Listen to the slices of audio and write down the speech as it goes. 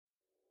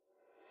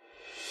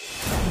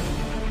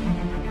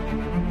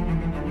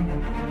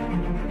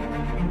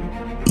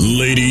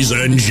Ladies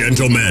and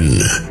gentlemen,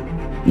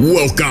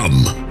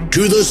 welcome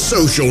to the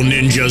Social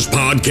Ninjas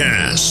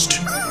Podcast,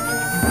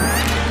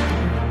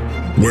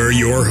 where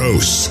your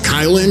hosts,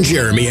 Kyle and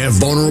Jeremy, have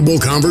vulnerable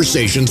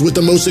conversations with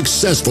the most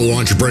successful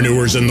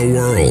entrepreneurs in the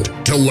world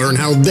to learn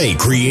how they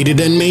created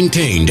and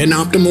maintained an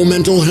optimal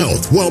mental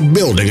health while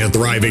building a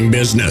thriving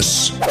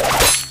business.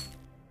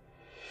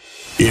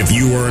 If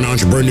you are an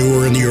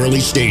entrepreneur in the early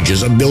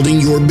stages of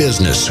building your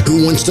business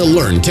who wants to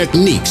learn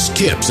techniques,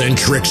 tips, and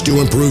tricks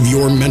to improve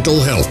your mental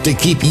health to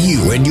keep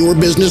you and your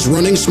business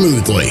running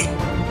smoothly,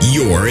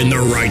 you're in the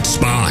right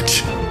spot.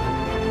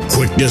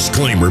 Quick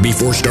disclaimer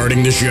before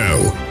starting the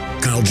show.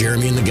 Kyle,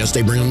 Jeremy, and the guests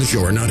they bring on the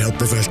show are not health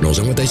professionals,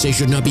 and what they say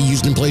should not be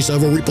used in place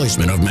of or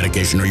replacement of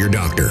medication or your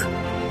doctor.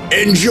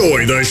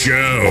 Enjoy the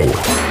show!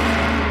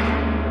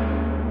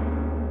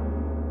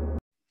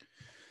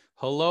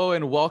 Hello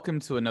and welcome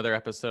to another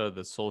episode of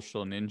the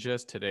Social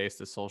Ninjas. Today's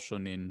the Social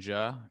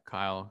Ninja.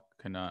 Kyle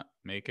cannot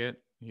make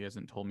it. He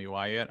hasn't told me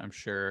why yet. I'm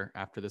sure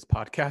after this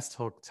podcast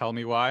he'll tell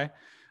me why.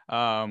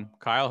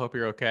 Kyle, hope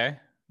you're okay.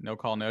 No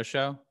call, no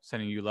show.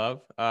 Sending you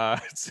love.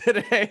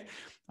 Today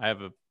I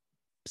have a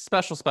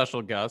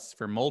special guest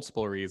for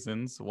multiple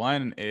reasons.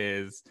 One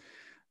is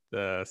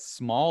the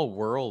small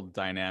world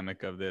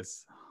dynamic of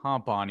this, huh,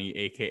 Bonnie,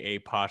 aka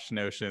Posh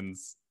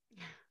Notions.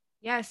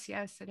 Yes,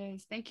 it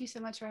is. Thank you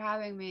so much for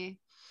having me.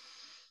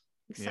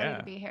 Excited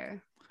to be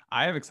here.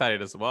 I am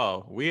excited as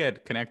well. We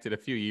had connected a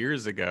few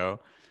years ago,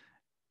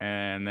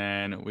 and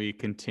then we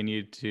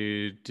continued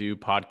to do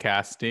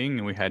podcasting,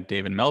 and we had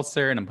David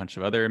Meltzer and a bunch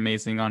of other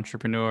amazing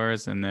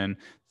entrepreneurs. And then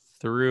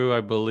through,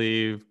 I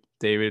believe,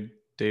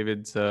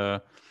 David's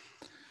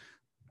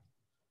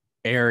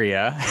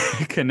area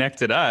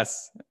connected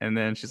us, and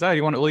then she said,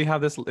 will you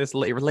have this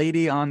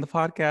lady on the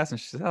podcast? And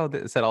she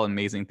said all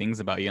amazing things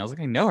about you. I was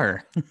like, I know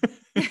her.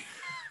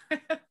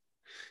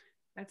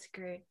 That's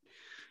great.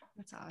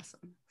 That's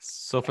awesome.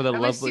 So for the I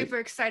lovely, was super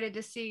excited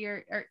to see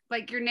your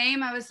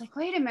name. I was like,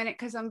 wait a minute,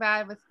 because I'm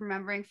bad with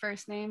remembering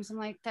first names. I'm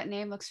like, that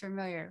name looks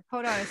familiar.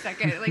 Hold on a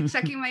second. Like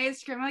checking my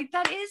Instagram, I'm like,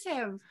 that is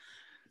him.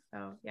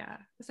 So yeah,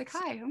 it's like,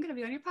 hi, I'm gonna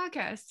be on your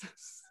podcast.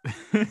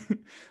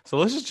 So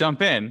let's just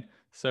jump in.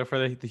 So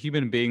for the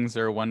human beings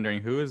that are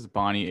wondering, who is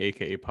Bonnie,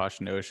 aka Posh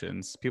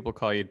Notions? People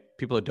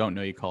that don't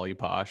know you call you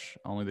Posh.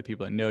 Only the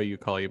people that know you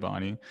call you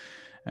Bonnie.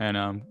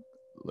 And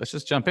let's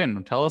just jump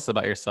in. Tell us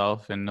about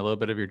yourself and a little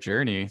bit of your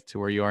journey to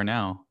where you are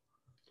now.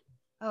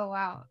 Oh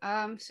wow.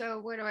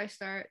 So where do I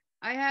start?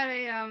 I had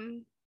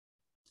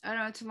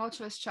a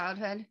tumultuous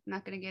childhood. I'm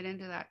not going to get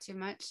into that too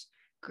much.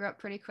 Grew up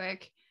pretty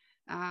quick.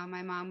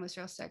 My mom was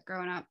real sick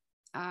growing up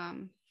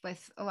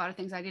with a lot of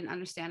things I didn't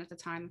understand at the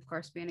time, of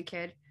course, being a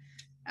kid.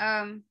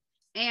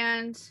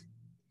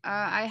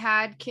 I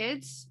had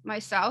kids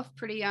myself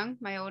pretty young.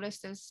 My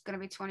oldest is going to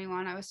be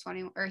 21. I was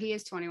 20, or he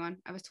is 21.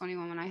 I was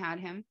 21 when I had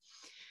him.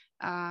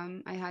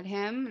 I had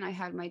him and I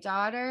had my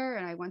daughter,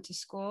 and I went to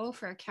school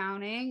for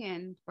accounting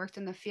and worked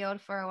in the field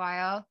for a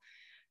while.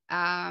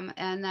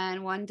 And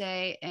then one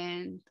day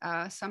in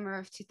summer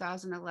of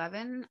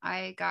 2011,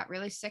 I got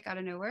really sick out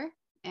of nowhere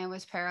and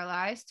was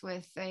paralyzed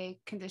with a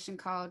condition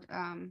called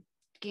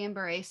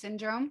Guillain-Barré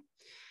syndrome.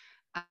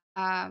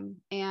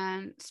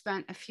 And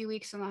spent a few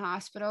weeks in the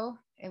hospital.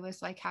 It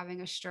was like having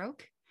a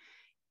stroke,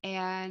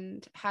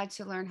 and had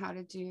to learn how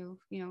to do,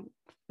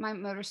 my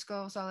motor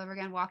skills all over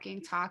again,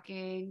 walking,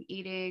 talking,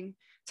 eating,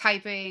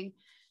 typing,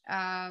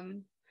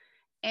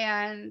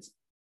 and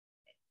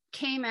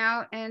came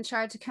out and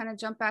tried to kind of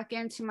jump back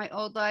into my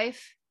old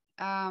life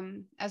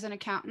as an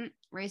accountant,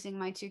 raising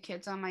my two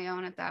kids on my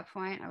own at that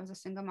point. I was a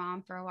single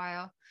mom for a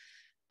while,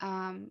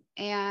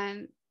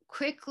 and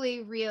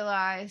quickly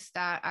realized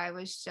that I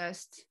was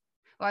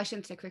I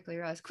shouldn't say quickly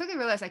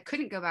realized I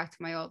couldn't go back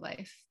to my old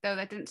life, though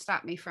that didn't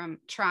stop me from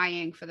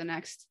trying for the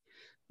next,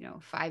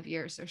 5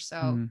 years or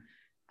so.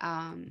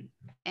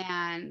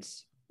 And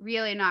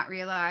really not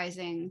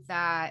realizing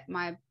that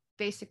my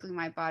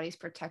body's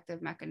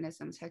protective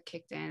mechanisms had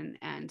kicked in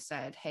and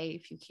said, hey,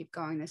 if you keep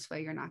going this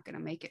way, you're not going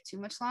to make it too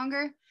much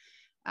longer.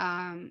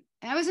 And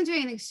I wasn't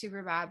doing anything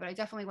super bad, but I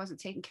definitely wasn't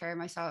taking care of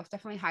myself.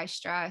 Definitely high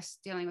stress,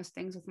 dealing with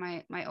things with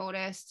my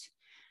oldest,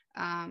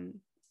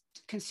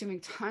 consuming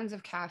tons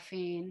of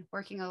caffeine,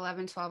 working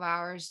 11, 12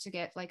 hours to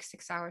get like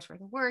 6 hours worth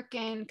of work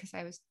in, because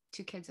I was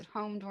two kids at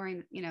home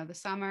during, the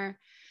summer.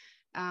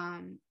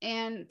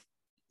 And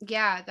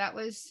yeah, it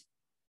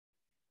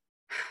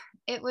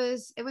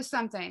was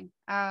something.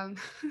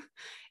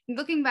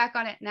 Looking back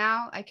on it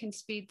now, I can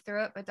speed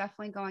through it, but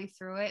definitely going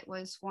through it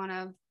was one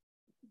of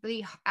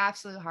the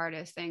absolute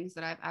hardest things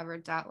that I've ever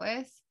dealt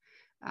with.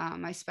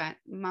 I spent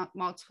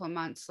multiple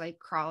months like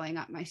crawling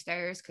up my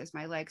stairs because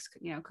my legs,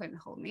 couldn't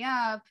hold me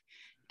up.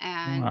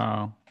 And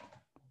wow.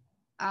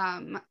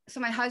 So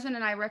my husband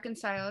and I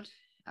reconciled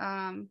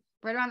right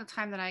around the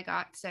time that I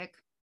got sick.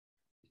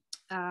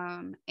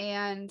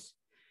 And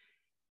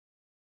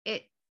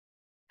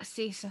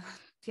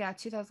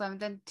 2011,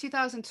 then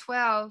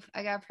 2012,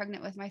 I got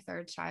pregnant with my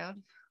third child.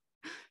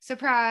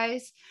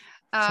 Surprise.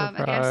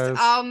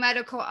 Against all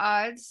medical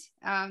odds.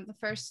 The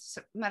first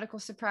medical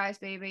surprise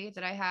baby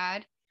that I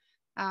had.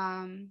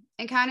 and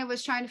kind of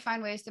was trying to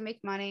find ways to make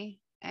money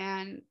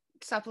and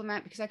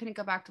supplement because I couldn't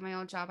go back to my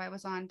old job. I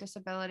was on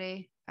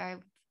disability. I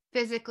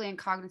physically and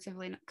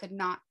cognitively could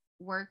not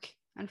work,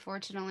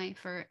 unfortunately,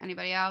 for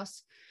anybody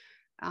else.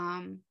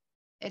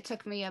 It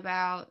took me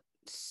about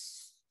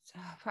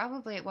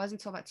probably it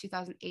wasn't until about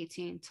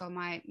 2018 till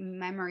my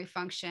memory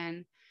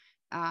function,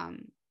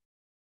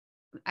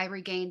 I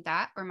regained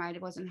that, or I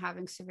wasn't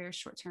having severe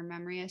short-term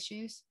memory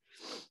issues.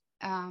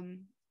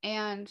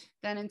 And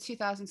then in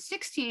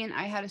 2016,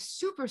 I had a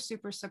super,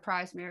 super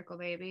surprise miracle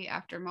baby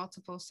after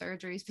multiple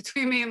surgeries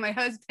between me and my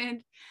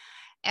husband.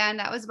 And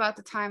that was about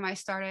the time I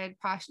started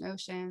Posh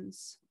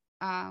Notions,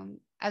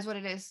 as what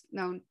it is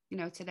known,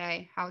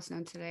 today, how it's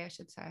known today, I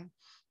should say.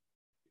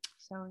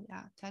 So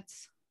yeah,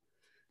 that's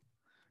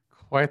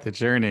quite the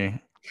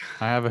journey.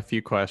 I have a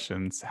few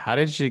questions. How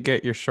did you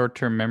get your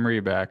short-term memory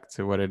back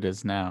to what it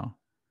is now?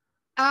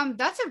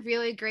 That's a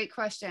really great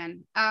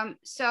question.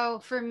 So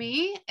for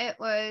me, it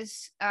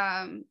was,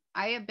 I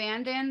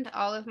abandoned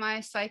all of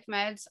my psych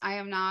meds. I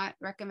am not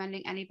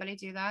recommending anybody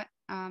do that.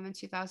 In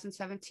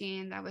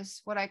 2017, that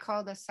was what I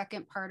call the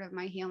second part of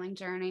my healing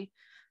journey.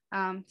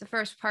 The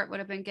first part would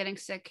have been getting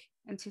sick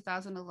in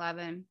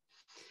 2011.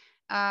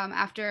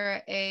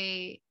 After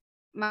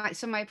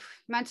my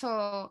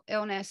mental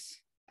illness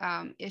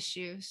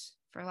issues,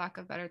 for lack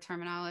of better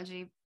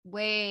terminology,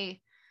 way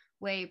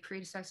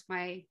predecessed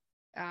my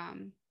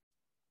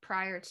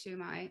prior to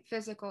my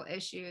physical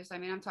issues. I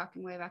mean, I'm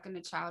talking way back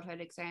into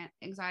childhood,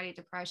 anxiety,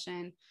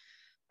 depression,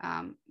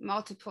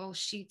 multiple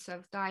sheets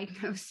of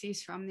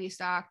diagnoses from these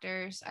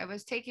doctors. I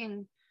was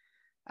taking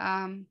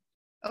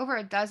over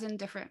a dozen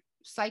different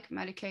psych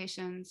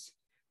medications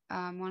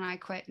when I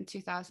quit in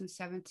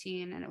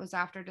 2017. And it was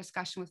after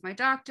discussion with my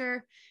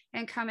doctor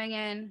and coming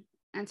in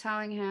and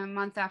telling him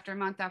month after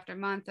month after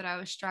month that I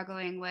was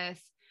struggling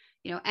with,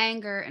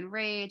 anger and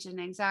rage and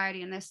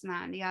anxiety and this and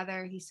that and the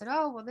other. He said,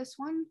 oh, well, this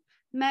one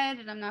med,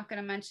 and I'm not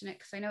going to mention it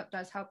because I know it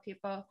does help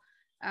people,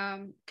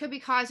 could be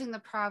causing the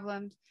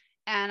problem.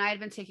 And I had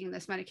been taking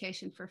this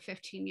medication for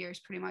 15 years,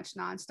 pretty much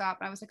nonstop.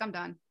 And I was like, I'm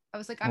done. I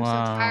was like, I'm so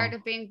tired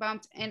of being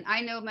bumped. And I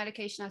know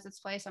medication has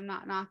its place. I'm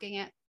not knocking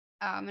it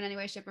in any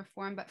way, shape, or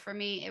form. But for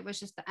me, it was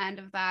just the end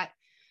of that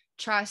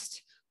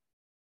trust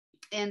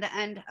and the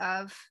end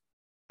of,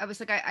 I was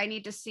like, I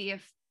need to see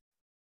if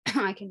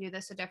I can do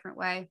this a different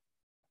way.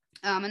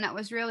 And that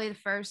was really the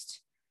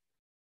first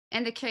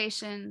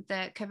indication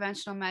that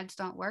conventional meds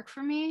don't work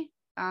for me,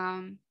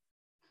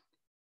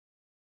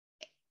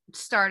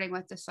 starting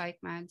with the psych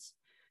meds.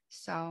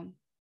 So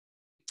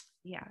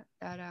yeah,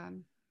 that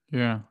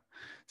yeah.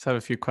 So I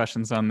have a few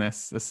questions on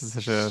this. This is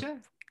such a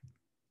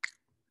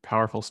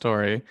powerful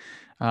story.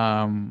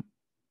 What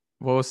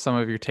was some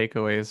of your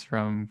takeaways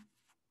from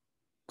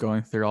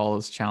going through all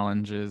those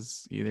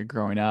challenges, either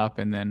growing up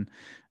and then,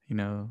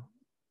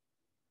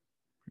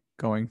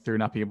 going through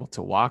not being able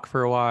to walk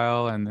for a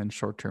while and then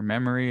short-term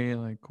memory?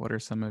 Like, what are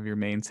some of your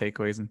main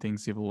takeaways and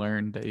things you've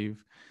learned that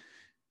you've...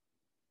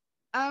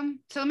 So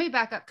let me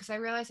back up because I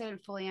realized I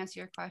didn't fully answer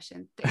your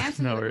question. The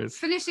answer, No worries.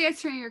 finish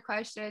answering your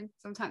question.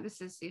 Sometimes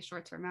this is the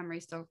short-term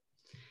memory still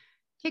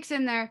kicks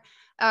in there.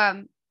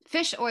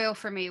 Fish oil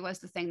for me was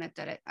the thing that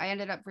did it. I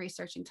ended up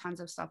researching tons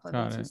of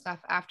supplements and stuff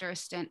after a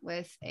stint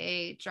with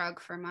a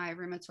drug for my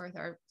rheumatoid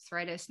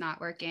arthritis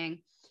not working.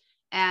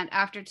 And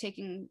after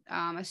taking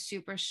a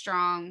super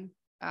strong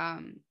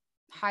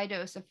high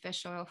dose of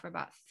fish oil for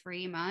about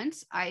 3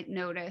 months, I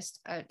noticed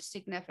a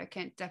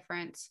significant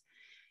difference.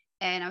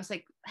 And I was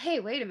like, hey,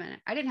 wait a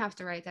minute. I didn't have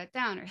to write that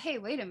down. Or, hey,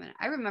 wait a minute.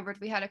 I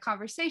remembered we had a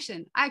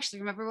conversation. I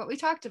actually remember what we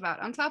talked about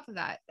on top of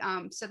that.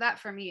 So that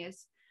for me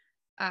is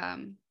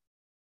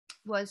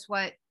was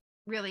what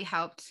really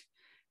helped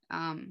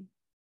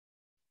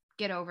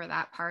get over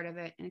that part of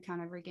it and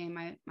kind of regain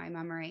my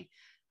memory.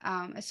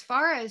 As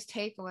far as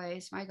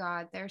takeaways, my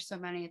God, there's so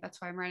many. That's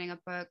why I'm writing a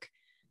book.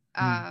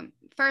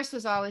 First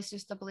was always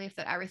just the belief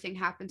that everything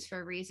happens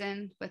for a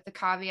reason, with the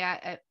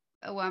caveat at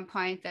one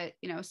point that,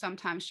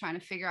 sometimes trying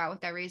to figure out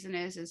what that reason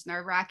is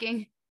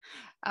nerve-wracking.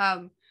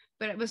 But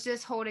it was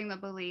just holding the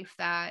belief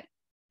that,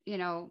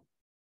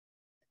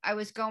 I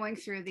was going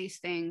through these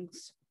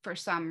things for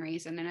some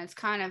reason. And it's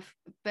kind of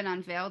been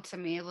unveiled to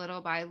me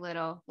little by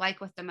little, like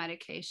with the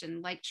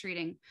medication, like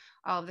treating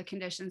all of the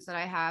conditions that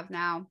I have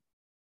now,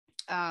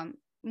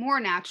 more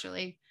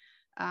naturally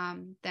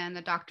than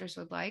the doctors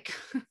would like.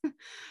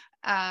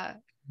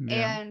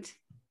 And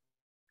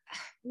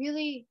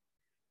really,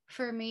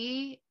 for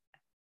me,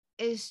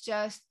 is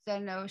just the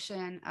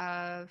notion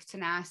of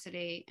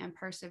tenacity and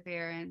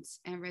perseverance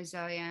and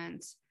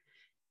resilience.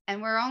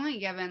 And we're only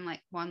given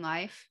like one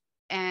life.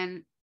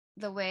 And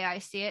the way I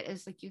see it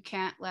is like, you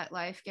can't let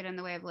life get in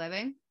the way of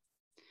living.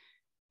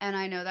 And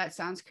I know that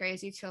sounds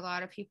crazy to a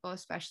lot of people,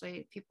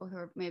 especially people who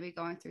are maybe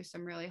going through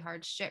some really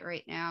hard shit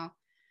right now.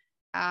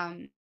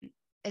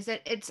 Is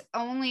that it's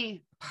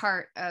only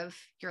part of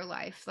your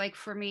life. Like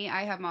for me,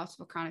 I have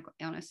multiple chronic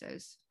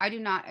illnesses. I do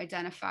not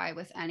identify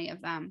with any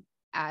of them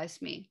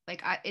as me.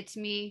 Like it's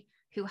me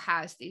who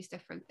has these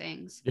different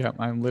things. Yeah,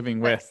 I'm living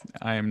with.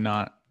 I am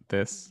not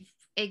this.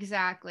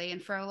 Exactly.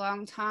 And for a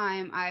long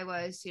time, I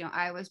was,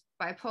 I was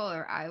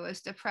bipolar, I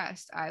was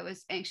depressed, I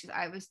was anxious,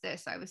 I was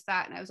this, I was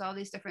that, and I was all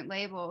these different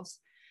labels.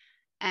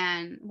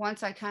 And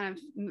once I kind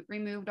of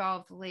removed all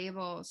of the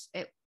labels,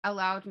 it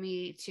allowed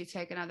me to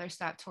take another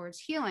step towards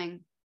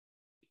healing,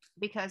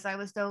 because I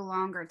was no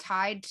longer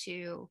tied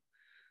to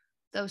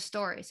those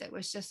stories. It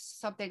was just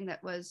something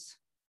that was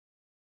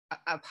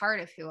a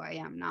part of who I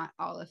am, not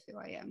all of who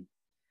I am.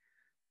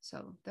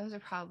 So those are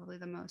probably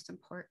the most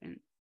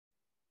important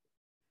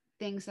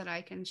things that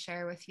I can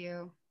share with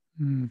you.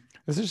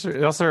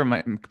 It also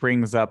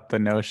brings up the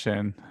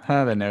notion,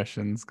 the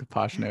notions,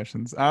 posh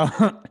notions,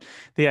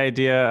 the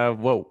idea of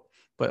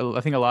but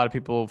I think a lot of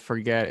people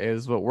forget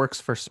is what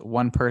works for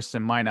one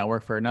person might not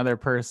work for another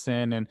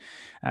person. And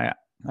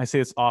I see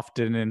this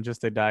often in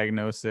just a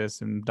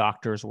diagnosis and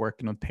doctors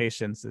working with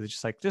patients. It's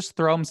just like, just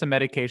throw them some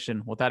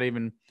medication without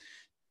even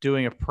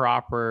doing a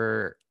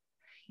proper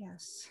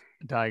Yes.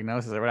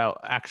 diagnosis, or without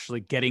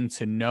actually getting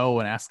to know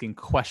and asking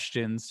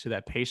questions to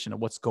that patient of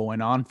what's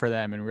going on for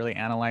them, and really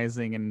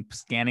analyzing and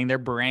scanning their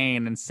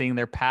brain and seeing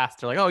their past.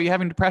 They're like, oh, you're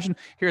having depression,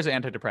 here's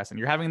an antidepressant.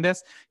 You're having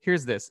this,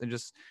 here's this. And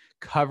just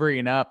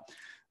covering up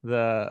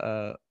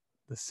the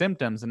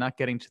symptoms and not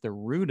getting to the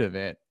root of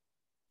it.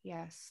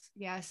 Yes.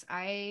 Yes,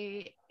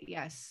 a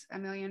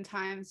million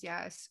times.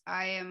 Yes.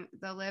 I am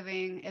the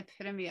living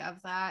epitome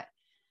of that.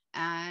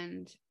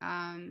 And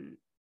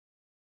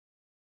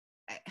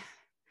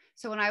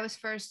so when I was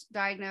first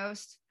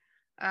diagnosed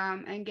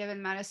and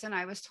given medicine,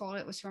 I was told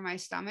it was for my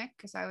stomach,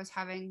 because I was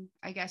having,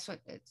 I guess, what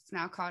it's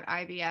now called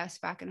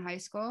IBS back in high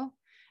school,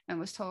 and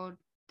was told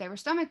they were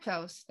stomach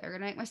pills. They're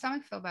going to make my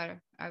stomach feel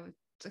better. I was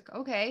like,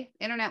 okay.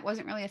 Internet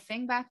wasn't really a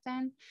thing back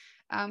then.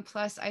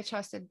 Plus, I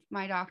trusted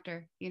my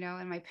doctor,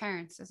 and my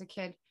parents as a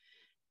kid,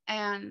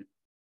 and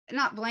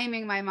not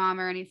blaming my mom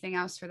or anything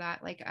else for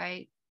that. Like,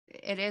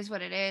 it is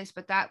what it is.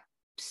 But that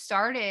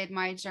started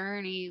my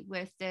journey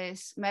with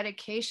this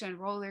medication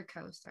roller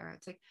coaster.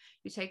 It's like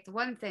you take the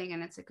one thing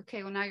and it's like,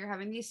 okay, well, now you're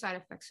having these side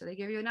effects, so they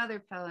give you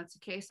another pill, and it's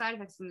okay, side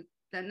effects, and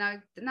then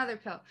now another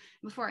pill.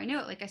 Before I knew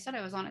it, like I said,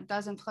 I was on a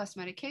dozen plus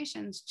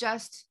medications,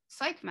 just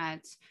psych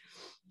meds.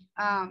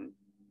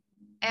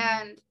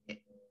 And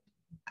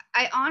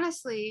I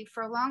honestly,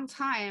 for a long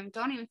time,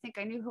 don't even think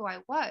I knew who I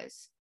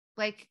was,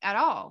 like, at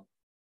all.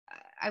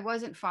 I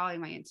wasn't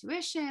following my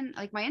intuition.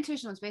 Like, my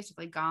intuition was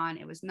basically gone.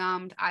 It was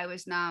numbed. I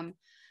was numb.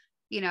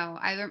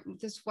 I learned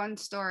this one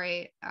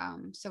story.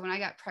 So when I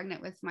got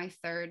pregnant with my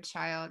third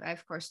child, I,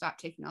 of course,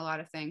 stopped taking a lot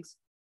of things.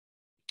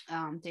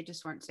 They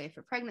just weren't safe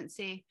for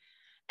pregnancy.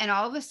 And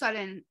all of a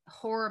sudden,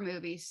 horror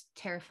movies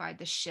terrified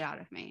the shit out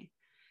of me.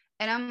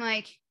 And I'm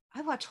like,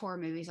 I watch horror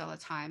movies all the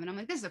time. And I'm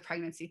like, this is a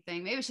pregnancy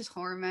thing. Maybe it's just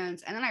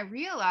hormones. And then I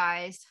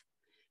realized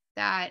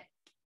that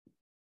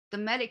the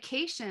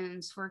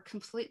medications were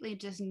completely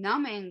just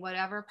numbing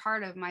whatever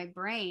part of my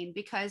brain,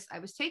 because I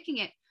was taking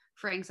it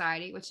for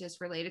anxiety, which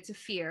is related to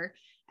fear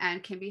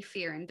and can be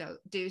fear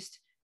induced.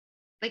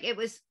 Like, it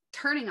was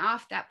turning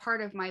off that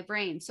part of my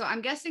brain. So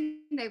I'm guessing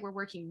they were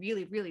working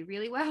really, really,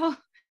 really well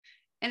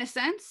in a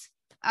sense,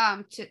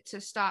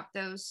 to stop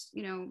those,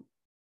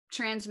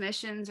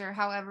 transmissions, or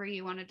however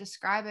you want to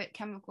describe it,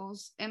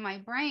 chemicals in my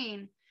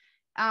brain.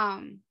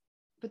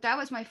 But that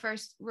was my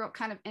first real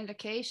kind of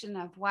indication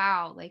of,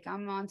 wow, like,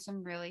 I'm on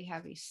some really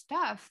heavy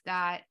stuff,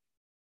 that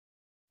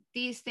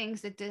these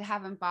things that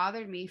haven't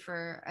bothered me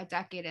for a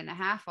decade and a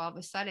half, all of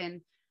a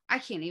sudden, I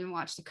can't even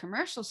watch the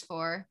commercials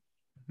for.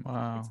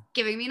 Wow. It's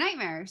giving me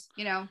nightmares,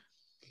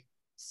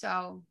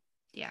 So,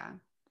 yeah.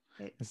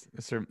 I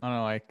don't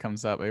know why it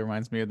comes up. It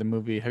reminds me of the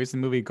movie. Have you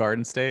seen the movie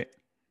Garden State?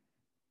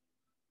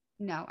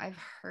 No, I've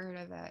heard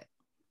of it,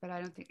 but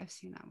I don't think I've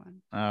seen that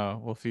one.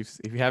 Oh, well, if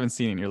you haven't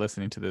seen it and you're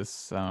listening to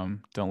this,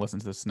 don't listen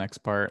to this next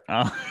part.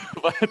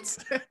 But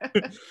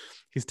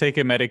he's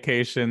taken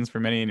medications for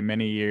many,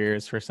 many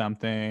years for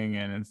something,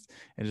 and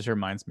it just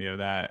reminds me of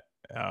that.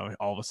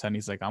 All of a sudden,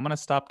 he's like, I'm going to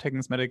stop taking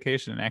this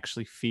medication and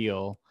actually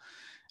feel.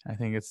 I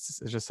think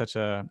it's just such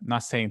a,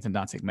 not saying to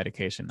not take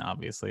medication,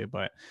 obviously,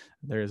 but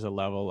there's a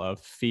level of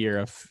fear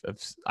of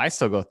I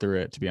still go through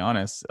it, to be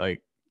honest,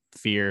 like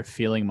fear,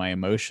 feeling my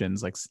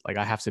emotions, like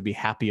I have to be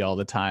happy all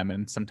the time.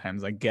 And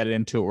sometimes I get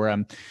into it where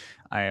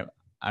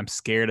I'm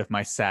scared of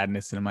my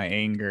sadness and my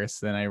anger.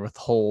 So then I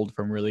withhold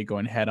from really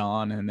going head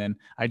on. And then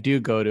I do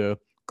go to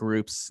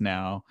groups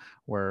now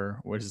where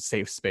there's a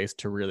safe space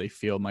to really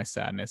feel my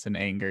sadness and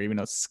anger, even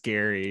though it's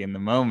scary in the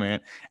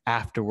moment.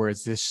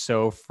 Afterwards, it's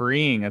so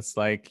freeing. It's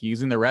like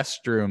using the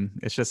restroom.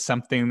 It's just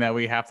something that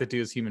we have to do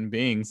as human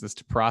beings, is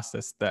to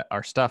process that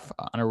our stuff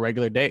on a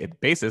regular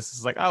basis.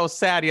 It's like, I was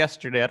sad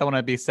yesterday, I don't want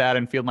to be sad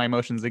and feel my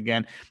emotions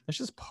again. It's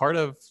just part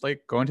of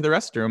like going to the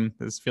restroom,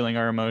 is feeling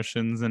our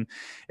emotions. And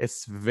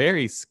it's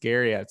very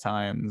scary at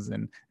times,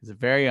 and it's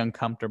very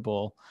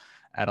uncomfortable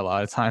at a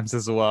lot of times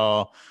as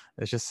well.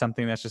 It's just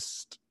something that's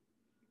just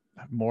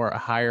more a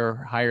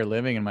higher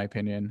living, in my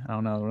opinion. I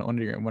don't know.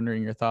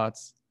 Wondering your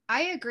thoughts.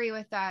 I agree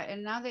with that.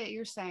 And now that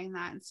you're saying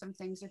that, and some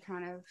things are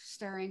kind of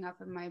stirring up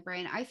in my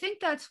brain, I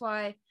think that's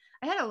why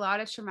I had a lot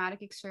of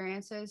traumatic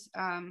experiences,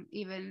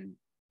 even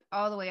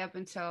all the way up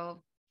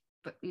until,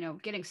 but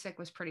getting sick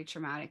was pretty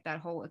traumatic. That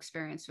whole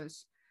experience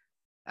was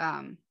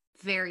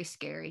very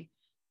scary.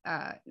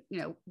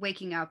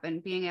 Waking up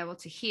and being able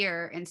to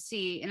hear and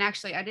see, and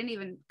actually I didn't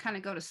even kind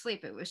of go to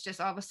sleep. It was just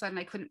all of a sudden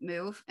I couldn't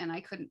move and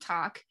I couldn't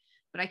talk,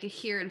 but I could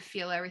hear and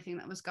feel everything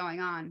that was going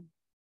on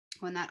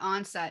when that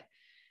onset.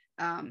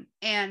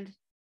 And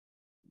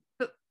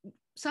but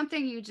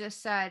something you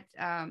just said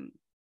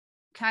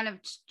kind of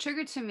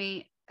triggered to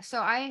me. So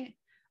I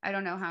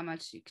don't know how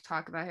much you could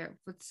talk about here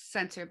with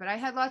censor, but I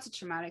had lots of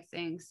traumatic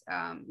things,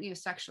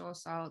 sexual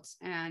assaults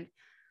and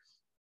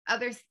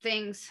other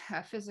things,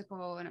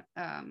 physical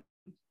and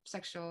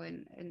sexual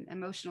and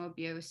emotional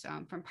abuse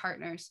from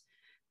partners.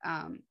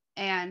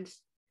 And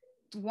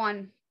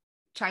one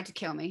tried to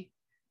kill me.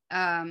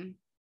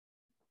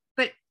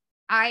 But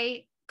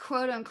I,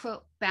 quote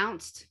unquote,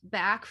 bounced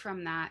back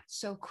from that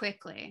so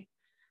quickly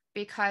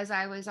because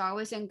I was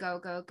always in go,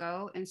 go,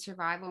 go in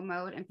survival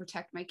mode and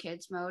protect my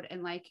kids mode.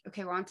 And like,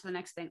 okay, we're on to the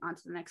next thing, on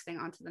to the next thing,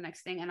 on to the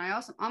next thing. And I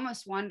also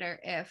almost wonder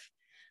if,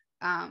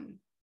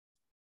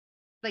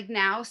 like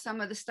now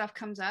some of the stuff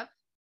comes up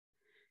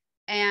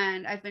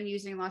and I've been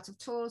using lots of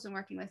tools and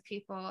working with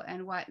people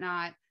and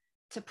whatnot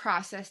to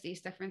process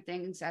these different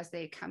things as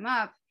they come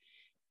up.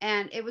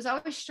 And it was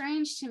always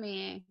strange to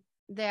me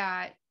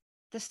that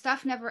the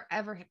stuff never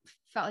ever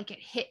felt like it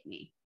hit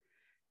me.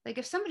 Like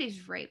if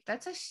somebody's raped,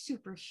 that's a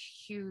super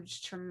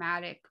huge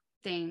traumatic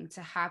thing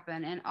to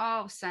happen in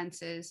all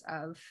senses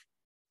of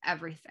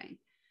everything.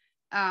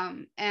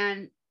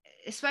 And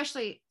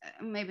especially,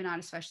 maybe not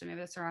especially, maybe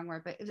that's the wrong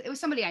word, but it was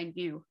somebody I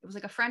knew. It was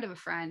like a friend of a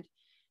friend.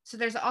 So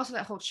there's also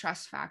that whole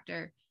trust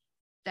factor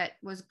that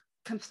was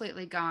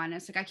completely gone.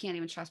 It's like, I can't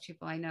even trust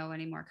people I know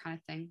anymore kind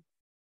of thing.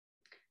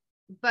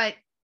 But,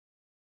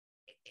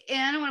 and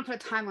I don't want to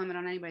put a time limit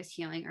on anybody's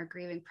healing or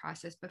grieving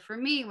process. But for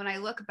me, when I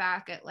look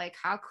back at like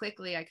how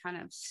quickly I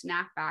kind of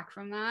snapped back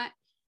from that,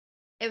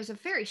 it was a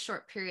very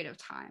short period of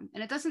time.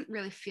 And it doesn't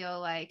really feel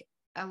like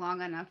a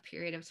long enough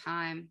period of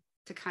time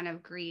to kind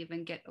of grieve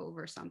and get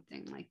over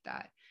something like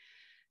that.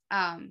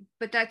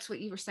 But that's what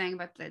you were saying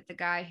about the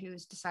guy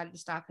who's decided to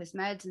stop his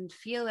meds and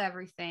feel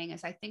everything.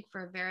 Is I think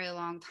for a very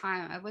long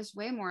time, I was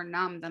way more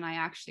numb than I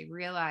actually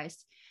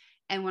realized.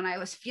 And when I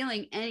was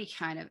feeling any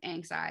kind of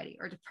anxiety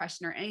or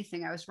depression or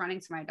anything, I was running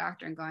to my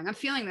doctor and going, I'm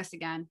feeling this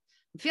again.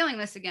 I'm feeling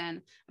this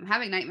again. I'm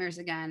having nightmares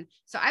again.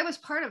 So I was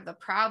part of the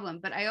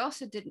problem, but I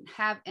also didn't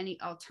have any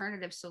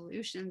alternative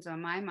solutions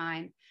on my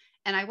mind.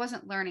 And I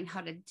wasn't learning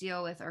how to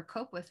deal with or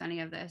cope with any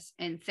of this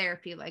in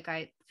therapy like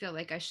I feel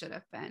like I should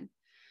have been.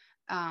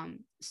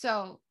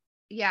 So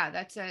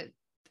yeah,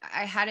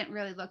 I hadn't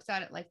really looked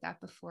at it like that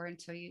before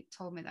until you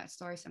told me that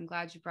story. So I'm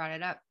glad you brought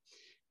it up.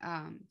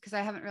 Because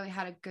I haven't really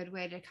had a good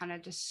way to kind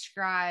of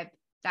describe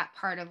that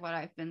part of what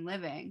I've been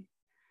living.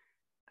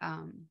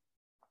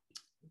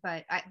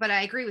 But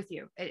I agree with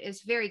you. It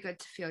is very good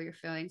to feel your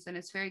feelings and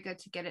it's very good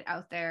to get it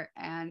out there.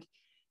 And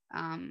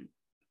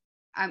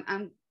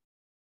I'm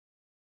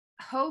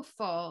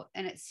hopeful,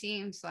 and it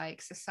seems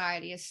like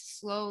society is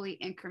slowly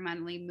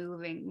incrementally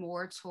moving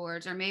more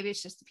towards, or maybe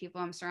it's just the people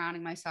I'm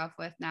surrounding myself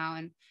with now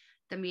and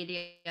the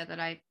media that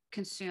I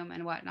consume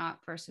and whatnot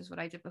versus what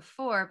I did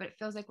before, but it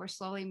feels like we're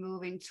slowly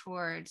moving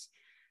towards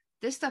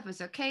this stuff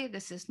is okay,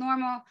 this is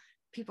normal,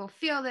 people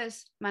feel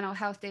this, mental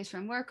health days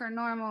from work are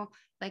normal,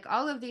 like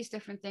all of these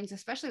different things,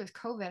 especially with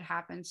COVID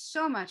happened,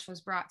 so much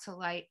was brought to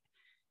light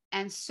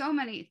and so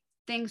many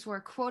things were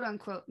quote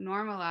unquote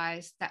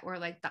normalized that were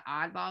like the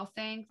oddball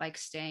thing, like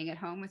staying at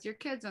home with your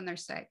kids when they're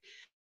sick,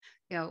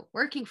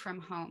 working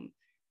from home,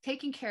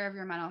 taking care of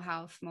your mental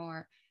health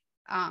more.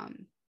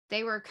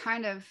 They were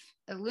kind of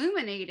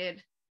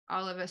illuminated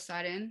all of a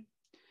sudden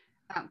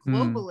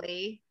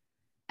globally.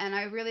 And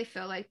I really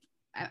feel like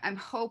I'm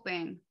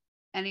hoping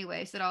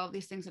anyways that all of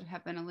these things that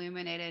have been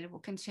illuminated will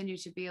continue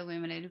to be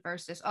illuminated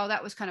versus, oh,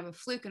 that was kind of a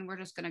fluke and we're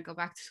just going to go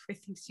back to the way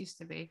things used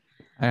to be.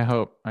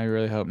 I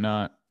really hope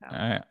not.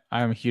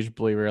 I'm a huge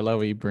believer. I love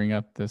when you bring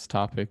up this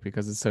topic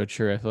because it's so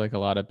true. I feel like a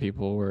lot of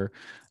people were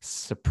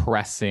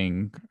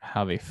suppressing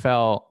how they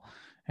felt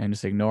and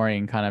just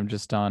ignoring kind of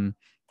just on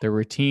their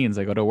routines.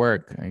 I go to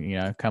work,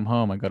 I come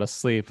home, I go to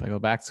sleep, I go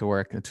back to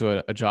work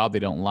to a job they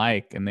don't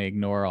like, and they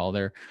ignore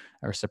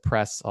or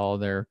suppress all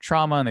their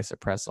trauma, and they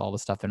suppress all the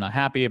stuff they're not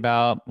happy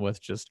about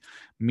with just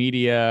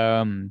media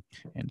and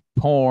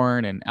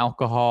porn and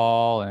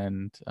alcohol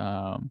and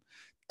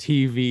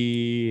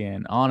TV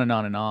and on and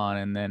on and on.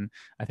 And then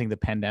I think the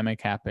pandemic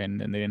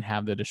happened and they didn't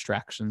have the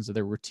distractions of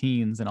their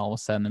routines. And all of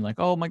a sudden they're like,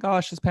 oh my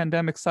gosh, this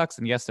pandemic sucks.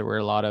 And yes, there were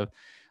a lot of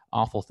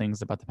awful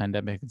things about the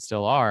pandemic and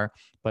still are,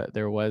 but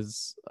there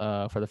was,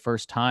 for the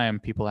first time,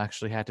 people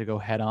actually had to go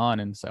head on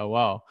and say, oh,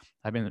 wow,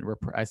 I've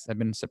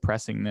been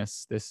suppressing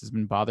this. This has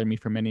been bothering me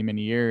for many,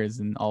 many years.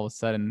 And all of a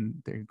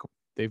sudden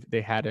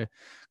they had to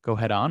go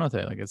head on with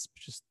it. Like it's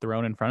just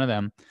thrown in front of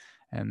them.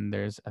 And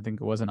I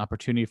think it was an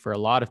opportunity for a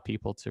lot of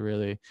people to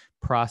really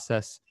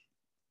process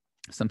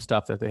some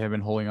stuff that they have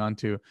been holding on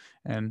to.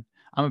 And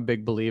I'm a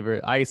big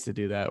believer. I used to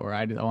do that where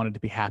I wanted to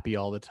be happy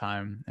all the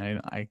time. And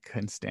I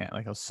couldn't stand,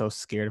 like I was so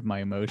scared of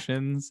my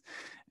emotions.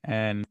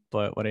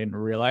 But what I didn't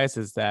realize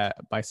is that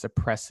by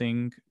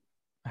suppressing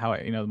how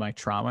my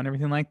trauma and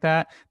everything like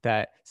that,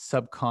 that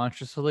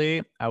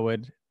subconsciously I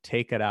would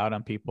take it out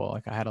on people.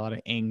 Like I had a lot of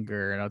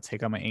anger, and I'll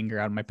take out my anger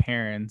out on my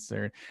parents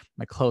or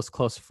my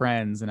close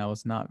friends, and I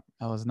was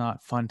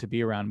not fun to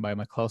be around by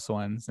my close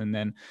ones. And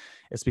then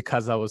it's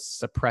because I was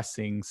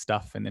suppressing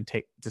stuff and then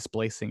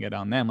displacing it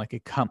on them. Like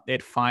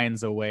it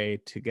finds a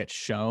way to get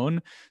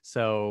shown.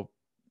 So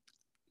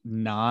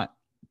not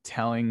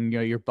telling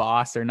your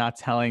boss, or not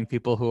telling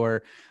people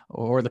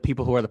or the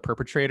people who are the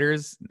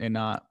perpetrators, and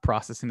not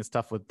processing the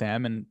stuff with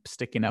them and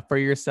sticking up for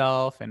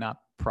yourself and not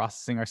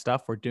processing our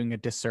stuff, we're doing a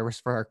disservice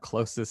for our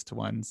closest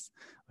ones,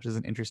 which is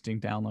an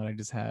interesting download I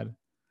just had.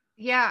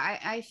 Yeah,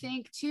 I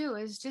think too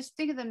is just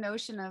think of the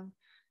notion of,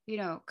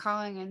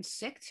 calling in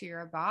sick to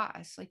your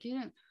boss. Like,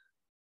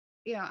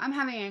 I'm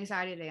having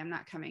anxiety today, I'm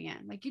not coming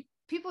in. Like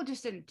people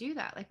just didn't do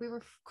that. Like we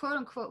were quote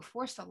unquote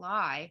forced to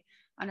lie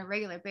on a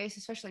regular basis,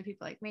 especially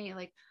people like me.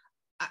 Like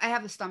I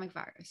have the stomach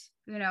virus,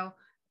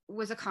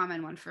 was a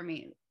common one for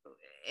me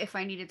if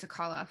I needed to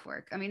call off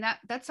work. I mean,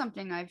 that's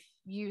something I've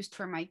used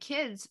for my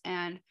kids.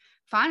 And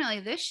finally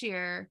this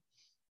year,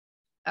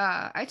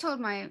 I told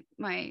my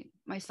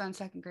son's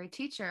second grade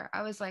teacher,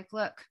 I was like,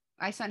 look,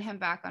 I sent him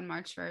back on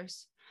March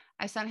 1st.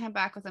 I sent him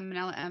back with a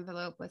manila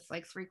envelope with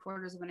like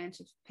 3/4 of an inch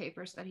of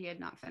papers that he had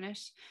not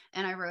finished.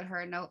 And I wrote her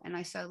a note and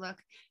I said, look,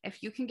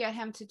 if you can get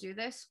him to do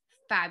this,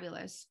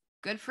 fabulous.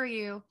 Good for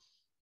you.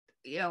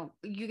 You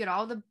get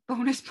all the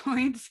bonus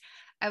points.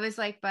 I was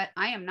like, but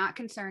I am not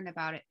concerned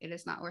about it. It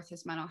is not worth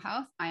his mental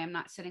health. I am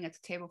not sitting at the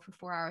table for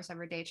 4 hours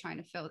every day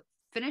trying to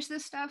finish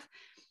this stuff.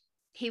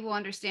 He will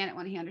understand it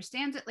when he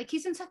understands it. Like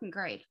he's in second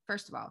grade.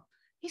 First of all,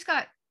 he's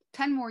got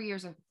 10 more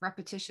years of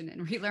repetition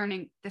and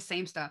relearning the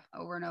same stuff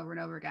over and over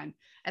and over again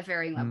at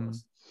varying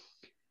levels.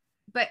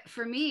 But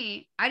for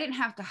me, I didn't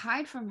have to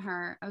hide from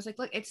her. I was like,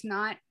 look,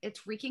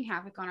 it's wreaking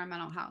havoc on our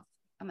mental health.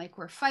 I'm like,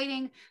 we're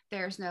fighting.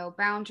 There's no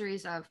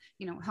boundaries of,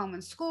 home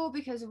and school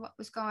because of what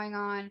was going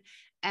on.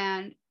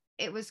 And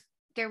there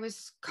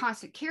was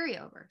constant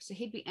carryover. So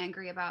he'd be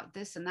angry about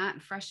this and that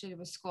and frustrated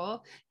with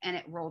school. And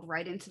it rolled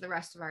right into the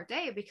rest of our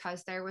day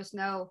because there was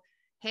no,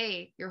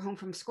 hey, you're home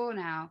from school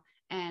now.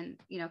 And,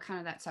 kind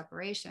of that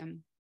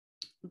separation.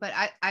 But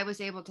I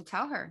was able to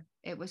tell her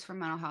it was for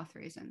mental health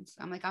reasons.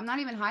 I'm like, I'm not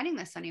even hiding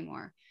this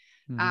anymore.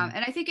 And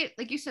I think it,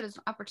 like you said, it's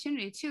an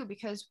opportunity too,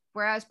 because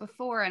whereas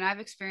before, and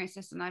I've experienced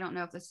this, and I don't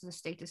know if this is a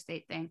state to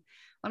state thing,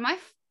 when my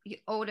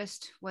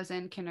oldest was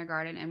in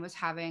kindergarten and was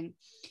having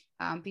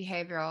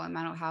behavioral and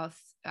mental health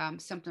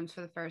symptoms for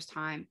the first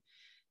time,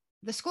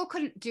 the school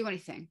couldn't do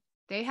anything.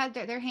 They had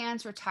their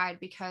hands were tied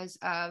because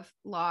of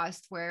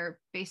laws where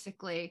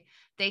basically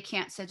they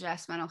can't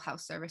suggest mental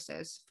health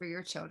services for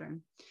your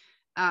children.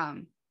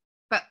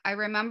 But I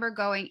remember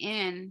going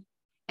in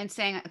and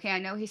saying, okay, I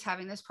know he's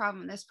having this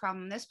problem, this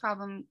problem, this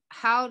problem.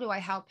 How do I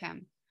help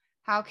him?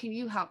 How can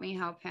you help me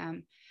help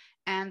him?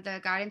 And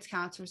the guidance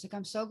counselor was like,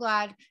 I'm so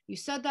glad you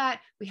said that.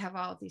 We have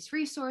all of these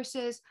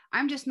resources.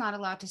 I'm just not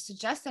allowed to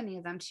suggest any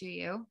of them to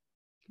you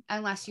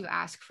unless you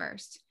ask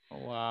first.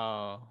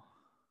 Wow.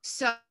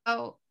 So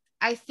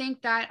I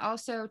think that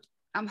also,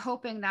 I'm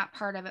hoping that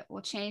part of it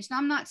will change. Now,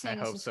 I'm not saying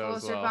it's the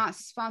school's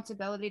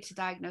responsibility to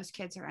diagnose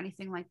kids or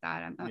anything like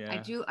that. I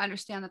do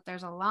understand that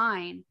there's a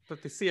line.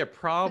 But they see a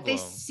problem. But they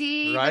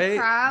see the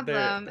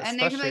problem. And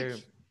they're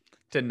like,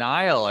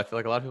 denial. I feel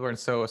like a lot of people are in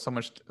so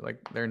much like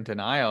they're in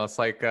denial. It's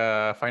like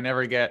if I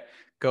never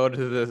go to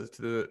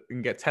the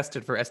and get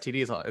tested for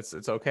STDs,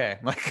 it's okay.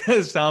 Like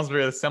it sounds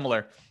really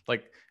similar.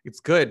 Like it's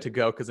good to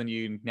go because then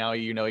you're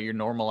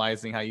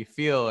normalizing how you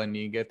feel and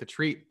you get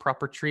the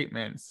proper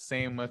treatment. It's the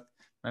same with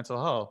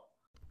mental health.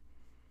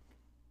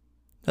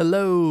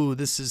 Hello,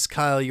 this is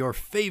Kyle, your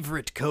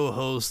favorite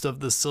co-host of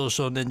the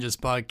Social Ninjas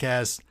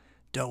podcast.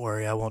 Don't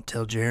worry, I won't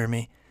tell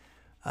Jeremy.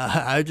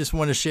 I just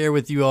want to share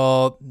with you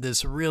all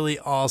this really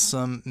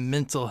awesome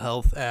mental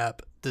health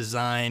app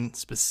designed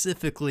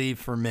specifically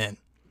for men.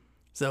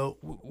 So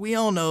we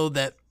all know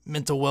that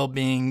mental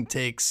well-being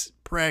takes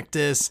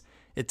practice,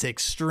 it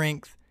takes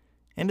strength,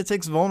 and it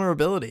takes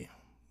vulnerability,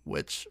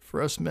 which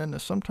for us men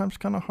is sometimes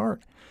kind of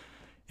hard.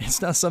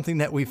 It's not something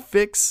that we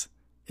fix,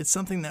 it's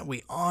something that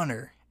we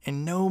honor,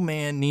 and no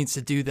man needs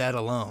to do that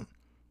alone.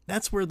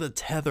 That's where the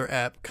Tether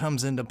app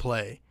comes into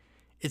play.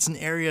 It's an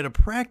area to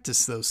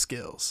practice those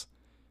skills.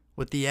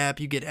 With the app,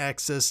 you get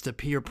access to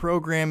peer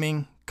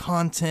programming,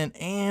 content,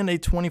 and a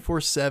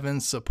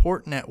 24/7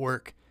 support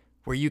network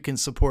where you can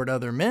support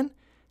other men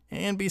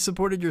and be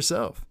supported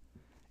yourself.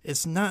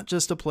 It's not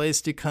just a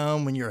place to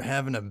come when you're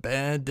having a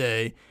bad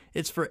day.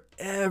 It's for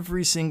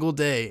every single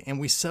day, and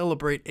we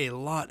celebrate a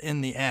lot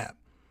in the app.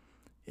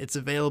 It's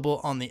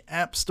available on the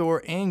App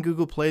Store and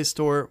Google Play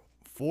Store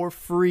for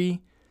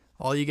free.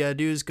 All you gotta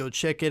do is go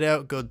check it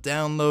out, go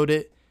download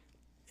it.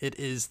 It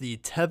is the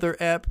Tether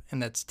app,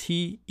 and that's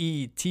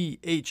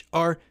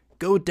TETHR.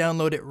 Go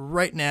download it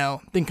right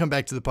now, then come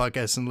back to the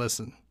podcast and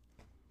listen.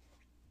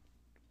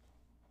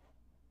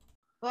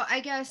 Well,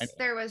 I guess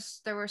there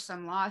were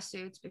some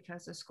lawsuits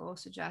because the school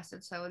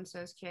suggested so and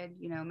so's kid,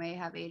 may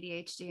have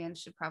ADHD and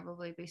should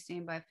probably be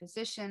seen by a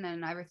physician,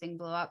 and everything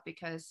blew up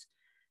because,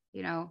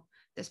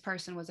 this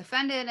person was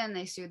offended and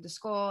they sued the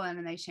school, and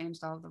then they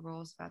changed all the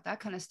rules about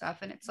that kind of stuff.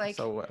 And it's like,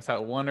 so it's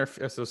that one or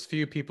it's those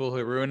few people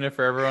who ruined it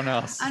for everyone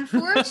else.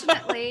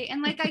 Unfortunately,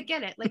 and like I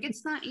get it, like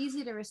it's not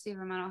easy to receive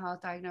a mental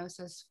health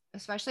diagnosis,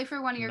 especially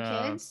for one of your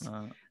kids.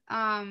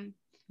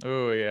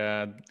 Oh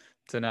yeah,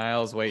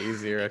 denial is way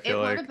easier. I feel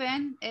it like would have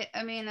been.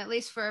 I mean, at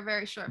least for a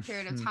very short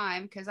period of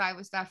time, because I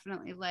was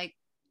definitely like,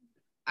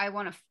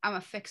 I'm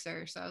a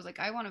fixer, so I was like,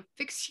 I want to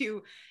fix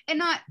you, and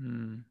not.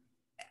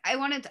 I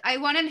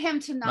wanted him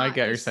to not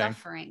be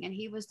suffering, and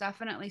he was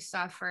definitely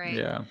suffering.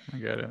 Yeah, I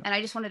get it. And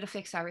I just wanted to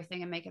fix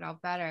everything and make it all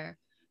better.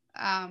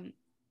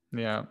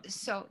 Yeah.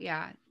 So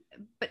yeah,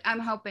 but I'm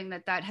hoping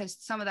that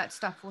some of that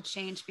stuff will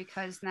change,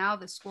 because now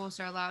the schools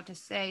are allowed to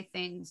say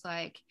things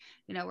like,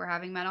 we're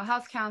having mental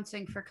health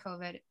counseling for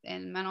COVID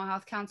and mental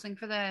health counseling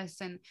for this,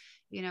 and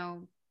yeah,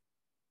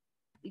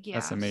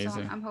 that's amazing.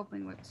 So I'm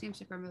hoping it seems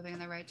like we're moving in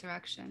the right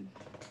direction.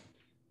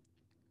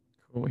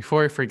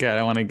 Before I forget,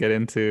 I want to get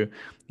into,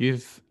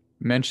 you've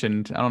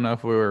mentioned, I don't know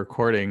if we were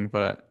recording,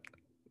 but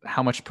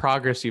how much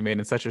progress you made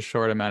in such a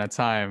short amount of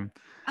time.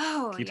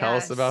 Oh, can you tell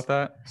us about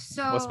that?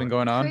 So what's been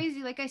going on?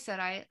 Crazy. Like I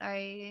said,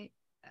 I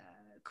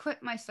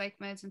quit my psych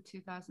meds in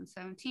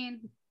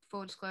 2017.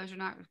 Full disclosure,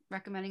 not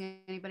recommending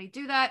anybody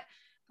do that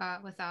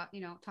without,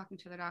 talking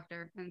to the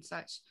doctor and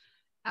such.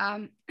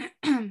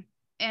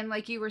 And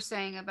like you were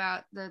saying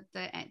about the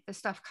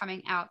stuff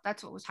coming out,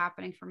 that's what was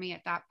happening for me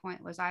at that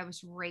point. Was I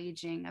was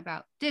raging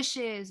about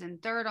dishes and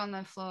dirt on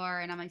the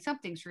floor, and I'm like,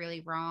 something's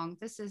really wrong.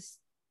 This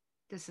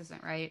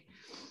isn't right.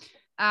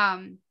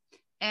 And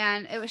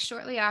it was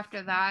shortly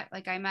after that,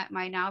 like I met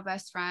my now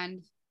best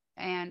friend,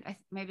 and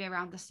maybe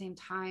around the same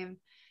time,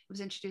 was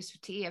introduced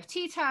to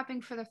EFT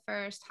tapping for the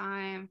first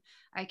time.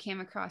 I came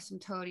across some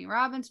Tony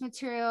Robbins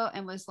material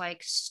and was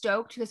like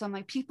stoked, because I'm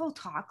like, people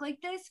talk like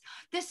this.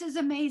 This is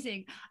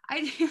amazing.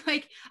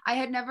 I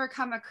had never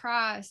come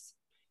across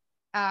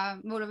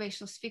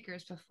motivational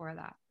speakers before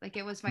that. Like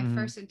it was my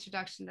first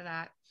introduction to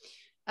that.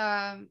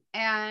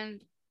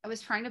 And I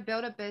was trying to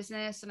build a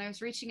business, and I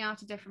was reaching out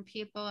to different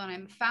people, and I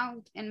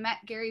found and met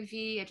Gary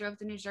Vee. I drove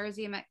to New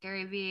Jersey and met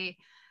Gary Vee.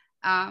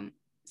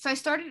 So I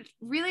started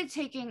really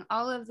taking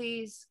all of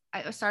these.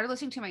 I started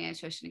listening to my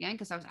intuition again,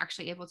 because I was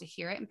actually able to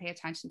hear it and pay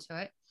attention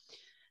to it.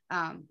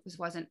 Because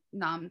wasn't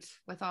numbed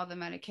with all the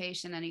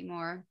medication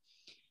anymore.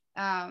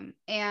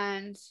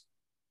 And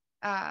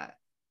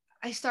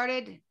I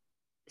started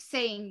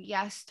saying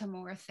yes to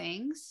more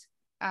things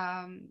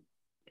on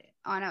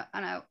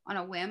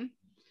a whim.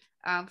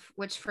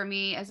 Which for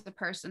me, as a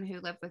person who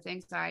lived with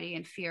anxiety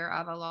and fear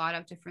of a lot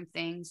of different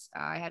things,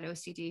 I had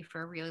OCD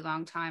for a really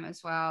long time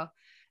as well.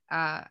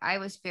 I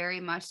was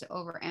very much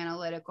over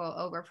analytical,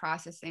 over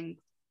processing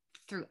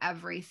through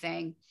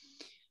everything.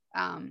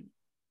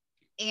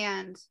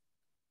 And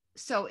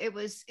so it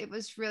was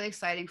really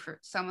exciting for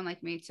someone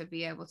like me to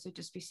be able to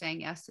just be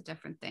saying yes to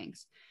different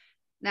things.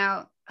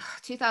 Now,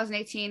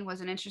 2018 was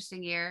an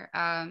interesting year.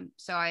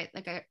 So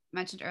like I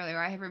mentioned earlier,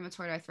 I have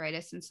rheumatoid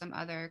arthritis and some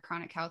other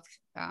chronic health,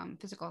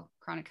 physical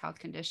chronic health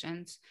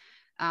conditions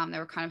that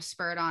were kind of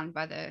spurred on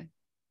by the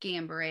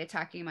Guillain-Barré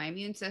attacking my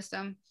immune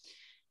system.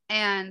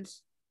 And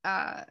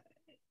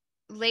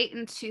late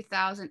in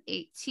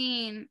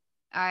 2018,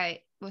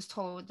 I was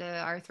told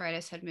the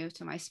arthritis had moved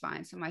to my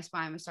spine. So my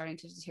spine was starting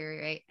to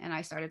deteriorate, and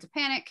I started to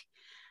panic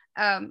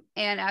and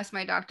asked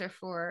my doctor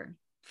for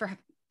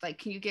like,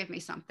 can you give me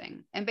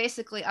something? And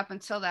basically up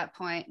until that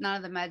point, none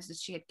of the meds that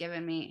she had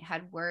given me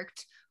had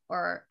worked,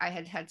 or I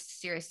had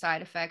serious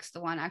side effects. The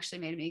one actually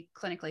made me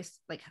clinically,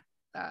 like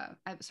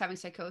I was having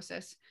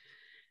psychosis.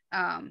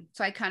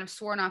 So I kind of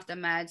sworn off the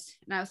meds,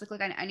 and I was like,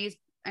 look, I need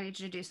you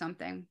to do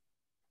something.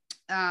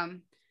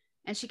 And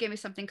she gave me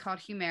something called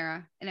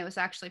Humira, and it was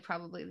actually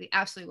probably the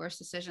absolute worst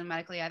decision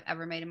medically I've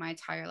ever made in my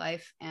entire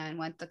life, and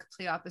went the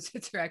complete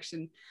opposite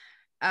direction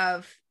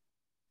of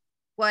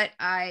what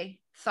I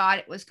thought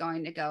it was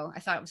going to go. I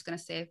thought it was going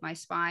to save my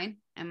spine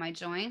and my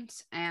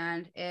joints,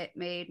 and it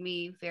made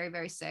me very,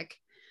 very sick.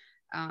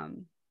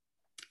 And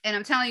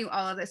I'm telling you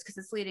all of this because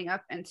it's leading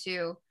up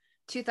into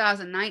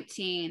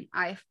 2019.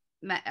 I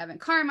met Evan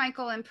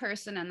Carmichael in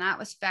person, and that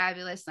was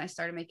fabulous. And I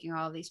started making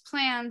all of these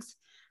plans.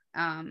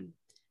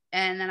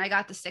 And then I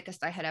got the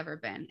sickest I had ever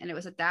been. And it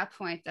was at that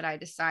point that I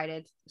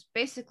decided,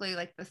 basically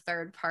like the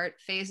third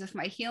phase of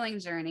my healing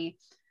journey,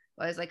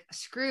 was like,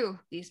 screw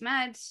these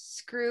meds,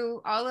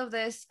 screw all of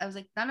this. I was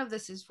like, none of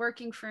this is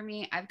working for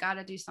me. I've got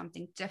to do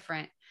something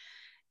different.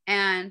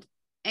 And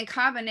in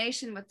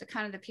combination with the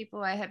kind of the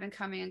people I had been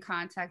coming in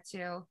contact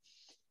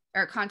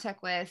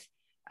with,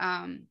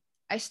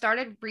 I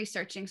started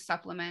researching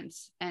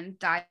supplements and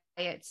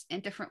diets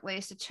and different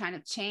ways to try to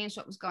change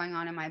what was going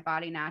on in my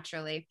body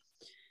naturally.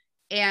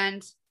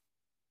 And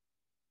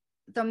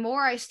the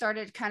more I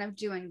started kind of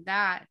doing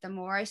that, the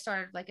more I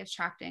started like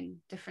attracting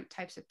different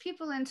types of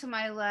people into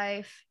my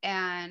life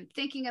and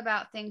thinking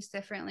about things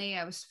differently.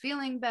 I was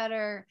feeling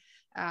better.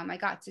 I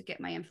got to get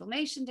my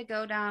inflammation to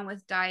go down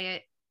with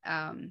diet.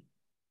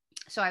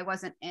 So I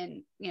wasn't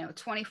in,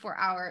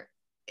 24-hour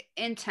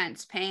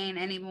intense pain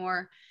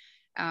anymore.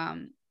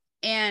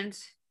 And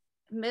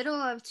middle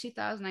of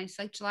 2009,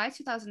 like July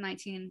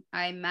 2019,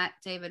 I met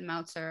David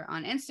Meltzer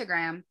on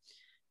Instagram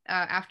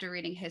after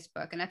reading his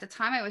book. And at the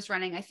time I was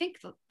running, I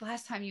think the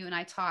last time you and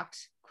I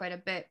talked quite a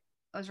bit,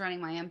 I was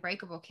running my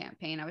Unbreakable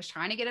campaign. I was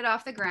trying to get it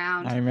off the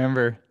ground. I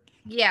remember.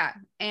 Yeah.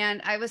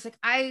 And I was like,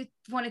 I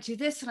want to do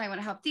this and I want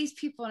to help these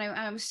people. And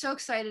I was so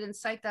excited and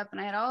psyched up,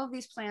 and I had all of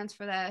these plans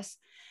for this.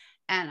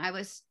 And I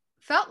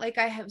felt like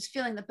I was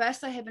feeling the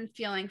best I had been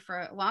feeling for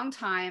a long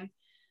time.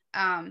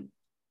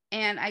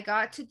 And I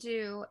got to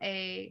do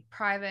a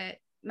private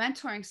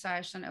mentoring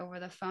session over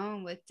the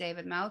phone with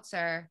David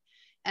Meltzer.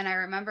 And I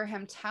remember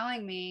him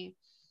telling me,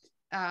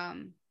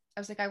 I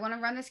was like, I want to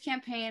run this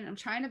campaign. I'm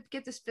trying to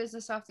get this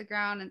business off the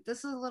ground. And this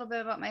is a little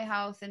bit about my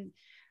health. And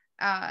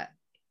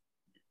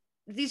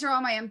these are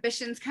all my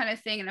ambitions, kind of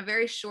thing. And a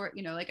very short,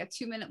 like a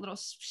 2-minute little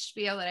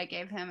spiel that I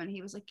gave him. And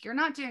he was like, you're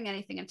not doing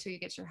anything until you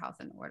get your health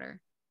in order.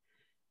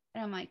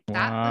 And I'm like,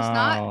 that was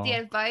not the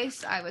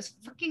advice I was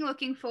freaking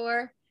looking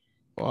for.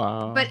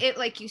 Wow. But it,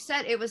 like you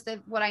said, it was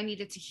what I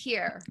needed to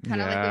hear.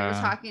 Kind of like we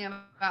were talking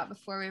about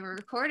before we were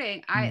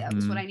recording. That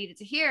was what I needed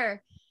to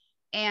hear.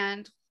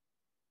 And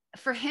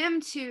for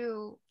him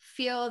to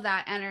feel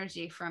that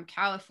energy from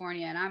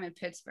California, and I'm in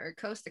Pittsburgh,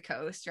 coast to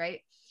coast, right?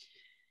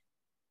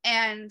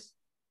 And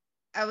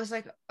I was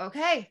like,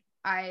 okay,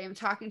 I am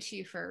talking to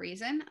you for a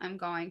reason. I'm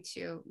going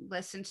to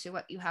listen to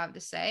what you have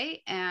to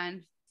say,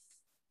 and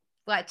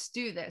let's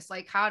do this.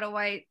 Like, how do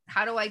I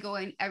go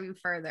in even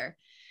further?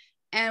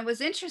 And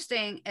what's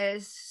interesting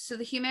is, so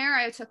the Humira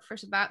I took for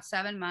about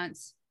 7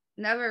 months,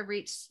 never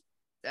reached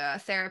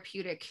the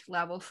therapeutic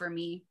level for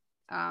me.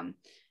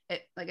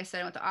 It, like I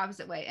said, I went the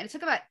opposite way. And it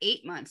took about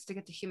 8 months to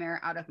get the Humira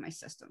out of my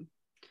system.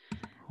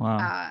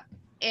 Wow.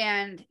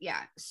 And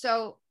yeah,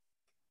 so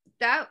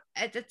that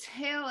at the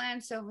tail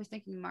end, so we're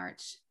thinking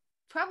March,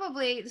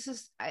 probably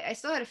I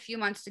still had a few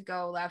months to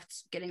go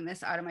left getting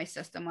this out of my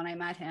system when I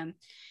met him.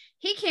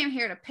 He came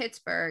here to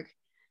Pittsburgh,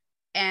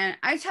 and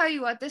I tell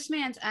you what, this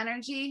man's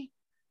energy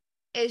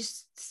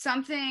is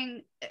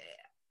something,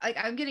 like,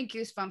 I'm getting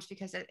goosebumps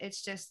because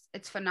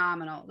it's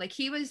phenomenal. Like,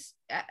 he was,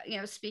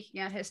 speaking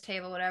at his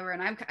table, whatever.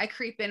 And I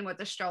creep in with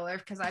the stroller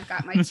because I've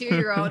got my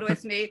 2-year-old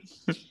with me,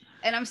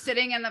 and I'm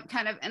sitting in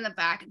the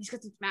back, and he's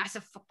got these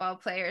massive football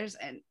players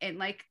and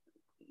like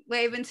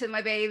waving to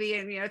my baby.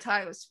 And,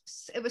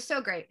 it was so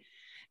great.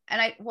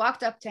 And I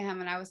walked up to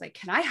him and I was like,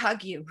 can I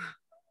hug you?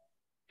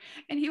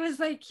 And he was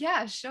like,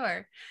 yeah,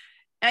 sure.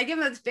 And I give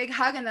him this big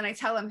hug, and then I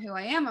tell him who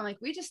I am. I'm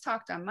like, we just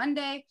talked on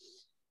Monday.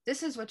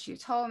 This is what you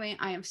told me.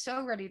 I am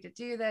so ready to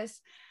do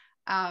this.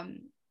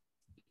 And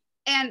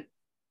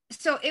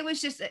so it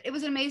was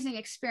an amazing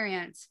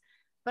experience.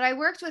 But I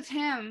worked with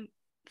him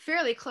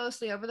fairly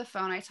closely over the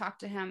phone. I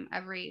talked to him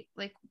every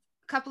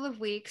couple of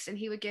weeks, and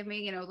he would give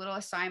me, little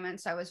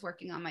assignments. I was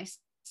working on my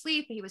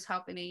sleep. He was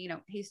helping me,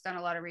 he's done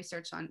a lot of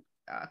research on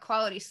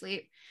quality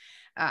sleep.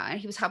 And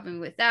he was helping me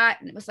with that.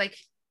 And it was like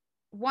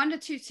 1 to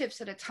 2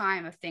 tips at a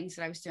time of things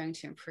that I was doing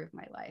to improve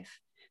my life.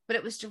 But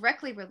it was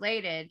directly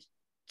related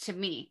to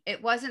me.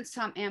 It wasn't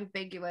some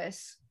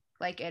ambiguous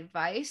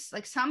advice.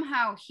 Like,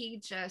 somehow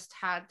he just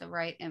had the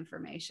right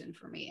information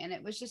for me. And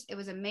it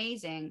was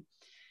amazing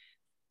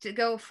to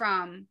go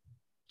from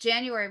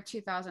January of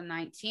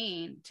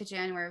 2019 to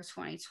January of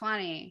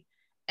 2020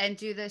 and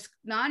do this,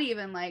 not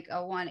even like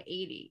a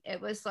 180. It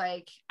was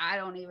like, I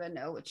don't even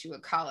know what you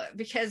would call it,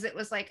 because it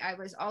was like I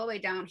was all the way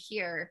down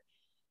here,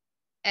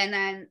 and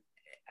then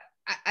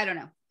I don't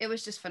know. It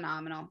was just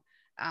phenomenal.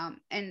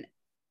 And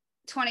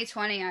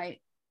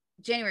 2020,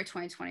 January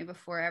 2020,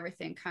 before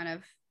everything kind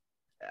of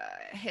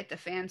hit the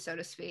fan, so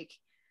to speak,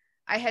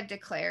 I had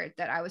declared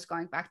that I was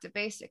going back to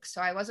basics.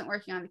 So I wasn't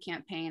working on the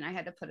campaign. I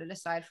had to put it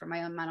aside for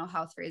my own mental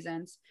health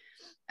reasons,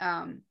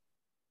 and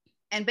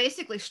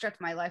basically stripped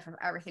my life of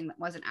everything that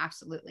wasn't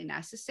absolutely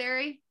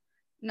necessary,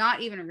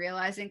 not even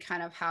realizing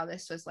kind of how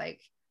this was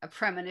like a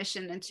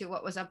premonition into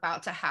what was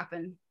about to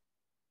happen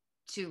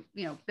to,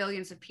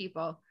 billions of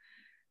people.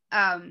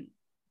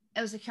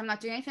 It was like, I'm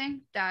not doing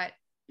anything that,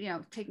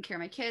 taking care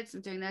of my kids.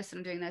 I'm doing this, and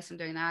I'm doing this, I'm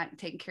doing that, and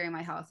taking care of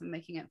my health and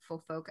making it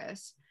full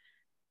focus.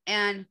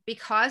 And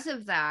because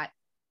of that,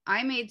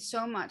 I made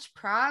so much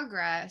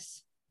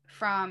progress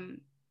from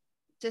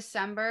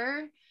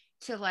December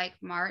to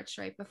March,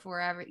 right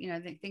before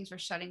things were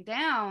shutting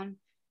down,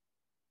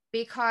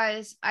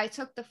 because I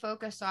took the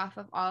focus off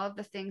of all of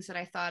the things that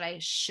I thought I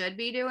should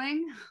be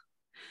doing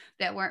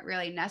that weren't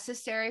really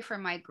necessary for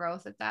my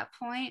growth at that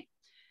point.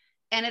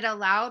 And it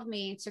allowed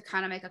me to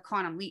kind of make a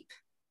quantum leap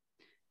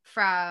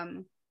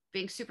from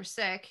being super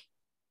sick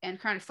and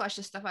trying to flush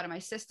this stuff out of my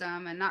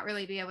system and not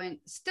really be able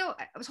to,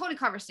 I was holding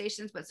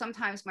conversations, but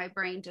sometimes my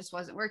brain just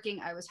wasn't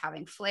working. I was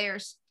having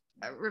flares,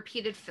 a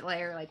repeated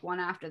flare, like one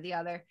after the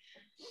other.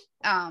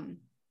 And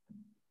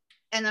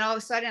then all of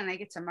a sudden I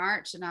get to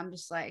March, and I'm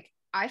just like,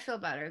 I feel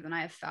better than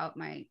I have felt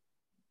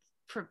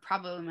for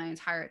probably my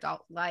entire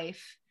adult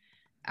life.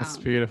 That's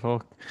Um,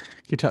 beautiful.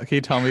 Can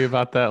you tell me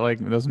about that? Like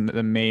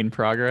the main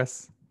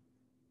progress?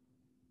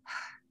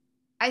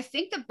 I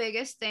think the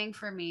biggest thing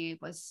for me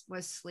was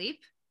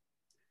sleep.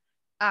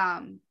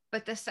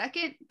 But the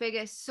second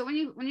biggest, so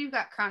when you've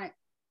got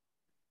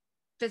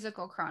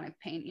physical chronic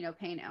pain,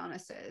 pain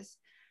illnesses,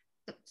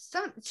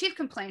 some chief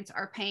complaints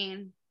are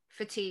pain,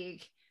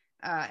 fatigue,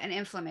 and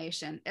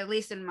inflammation. At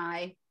least in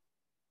my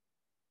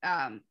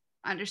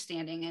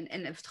understanding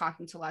and of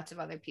talking to lots of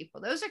other people,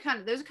 those are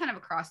kind of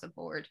across the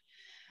board.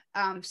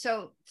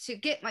 So to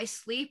get my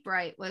sleep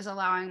right was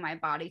allowing my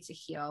body to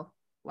heal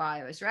while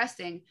I was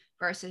resting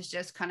versus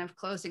just kind of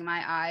closing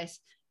my eyes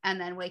and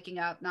then waking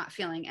up not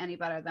feeling any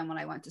better than when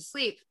I went to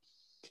sleep.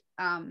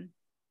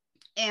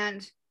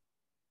 And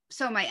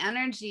so my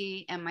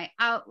energy and my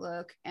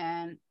outlook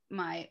and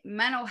my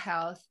mental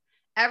health,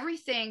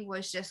 everything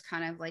was just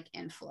kind of like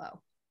in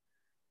flow.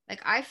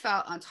 Like I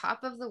felt on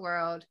top of the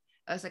world.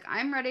 I was like,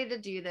 I'm ready to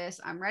do this.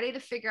 I'm ready to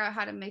figure out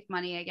how to make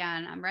money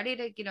again. I'm ready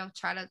to,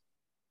 try to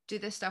do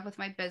this stuff with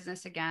my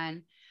business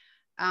again.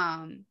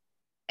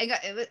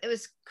 It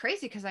was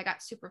crazy because I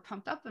got super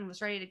pumped up and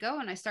was ready to go.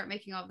 And I start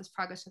making all this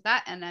progress with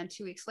that. And then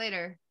 2 weeks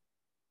later,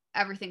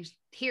 everything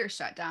here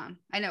shut down.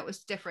 I know it was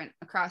different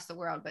across the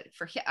world, but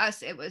for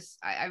us, it was,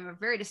 I remember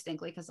very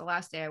distinctly because the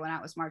last day I went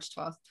out was March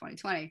 12th,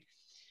 2020.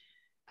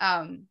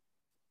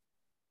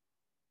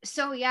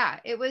 So yeah,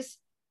 it was,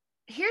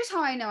 here's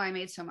how I know I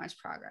made so much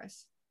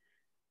progress.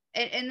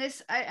 And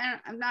this,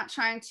 I'm not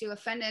trying to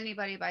offend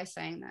anybody by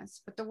saying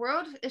this, but the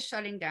world is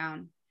shutting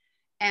down.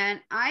 And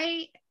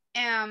I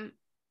am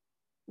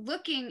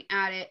looking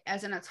at it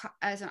as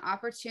an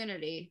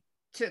opportunity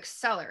to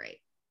accelerate,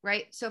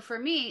 right? So for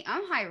me,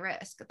 I'm high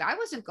risk. I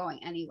wasn't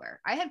going anywhere.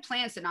 I had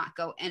plans to not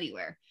go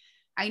anywhere.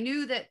 I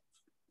knew that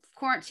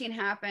quarantine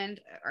happened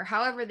or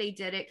however they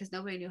did it, because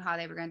nobody knew how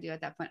they were going to do it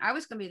at that point. I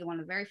was going to be one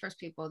of the very first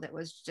people that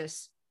was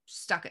just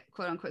stuck at,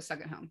 quote unquote,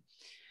 stuck at home.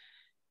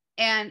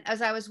 And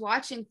as I was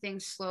watching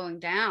things slowing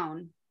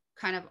down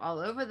kind of all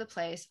over the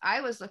place,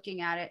 I was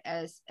looking at it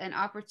as an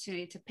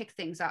opportunity to pick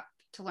things up,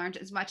 to learn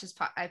as much as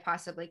I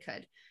possibly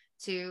could,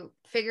 to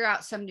figure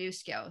out some new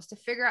skills, to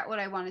figure out what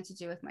I wanted to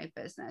do with my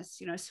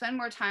business, spend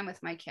more time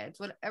with my kids,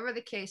 whatever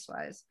the case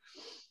was.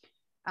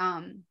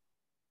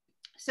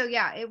 So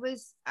yeah, it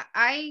was,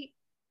 I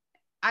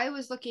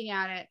was looking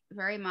at it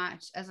very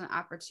much as an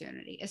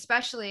opportunity,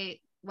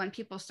 especially when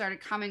people started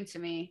coming to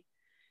me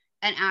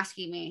and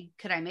asking me,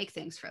 could I make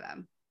things for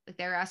them? Like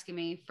they were asking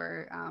me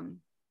for,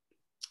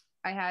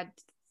 I had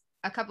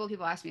a couple of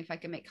people ask me if I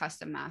could make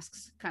custom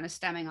masks, kind of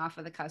stemming off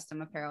of the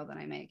custom apparel that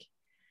I make.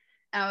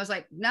 And I was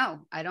like, no,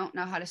 I don't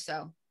know how to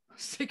sew.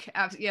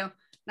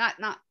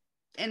 Not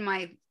in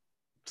my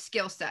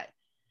skill set.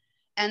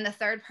 And the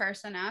third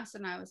person asked,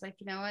 and I was like,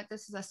 you know what?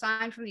 This is a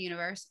sign from the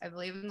universe. I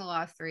believe in the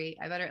law of three.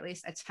 I better at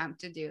least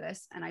attempt to do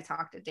this. And I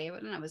talked to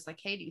David and I was like,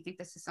 hey, do you think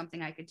this is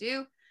something I could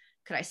do?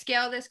 Could I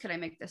scale this? Could I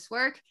make this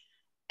work?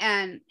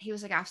 And he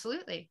was like,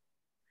 absolutely.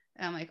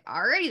 And I'm like,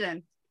 alrighty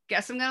then,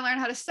 guess I'm going to learn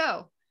how to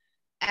sew.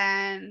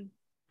 And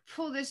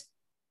pull this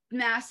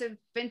massive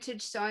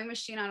vintage sewing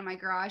machine out of my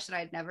garage that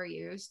I'd never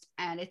used,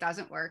 and it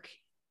doesn't work.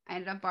 I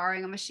ended up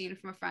borrowing a machine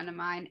from a friend of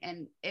mine,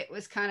 and it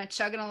was kind of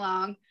chugging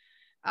along.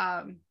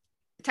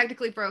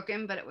 Technically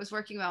broken, but it was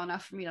working well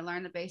enough for me to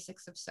learn the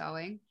basics of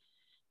sewing.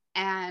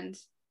 And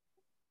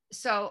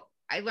so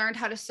I learned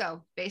how to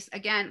sew based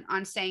again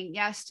on saying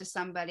yes to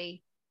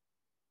somebody,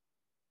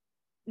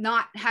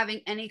 not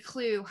having any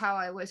clue how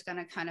I was going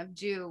to kind of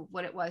do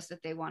what it was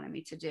that they wanted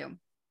me to do.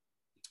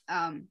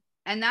 And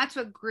that's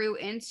what grew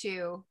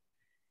into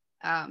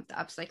the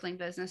upcycling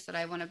business that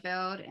I want to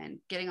build, and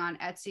getting on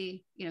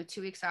Etsy,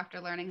 2 weeks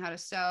after learning how to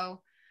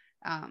sew.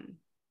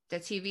 The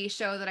TV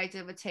show that I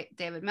did with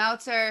David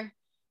Meltzer.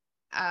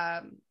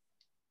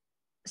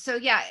 So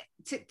yeah,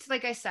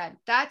 like I said,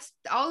 that's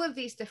all of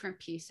these different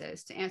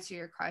pieces to answer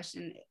your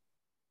question.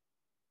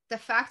 The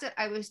fact that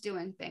I was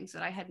doing things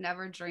that I had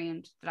never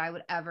dreamed that I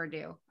would ever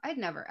do. I'd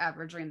never,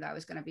 ever dreamed that I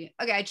was going to be,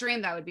 okay, I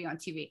dreamed that I would be on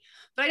TV,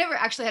 but I never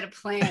actually had a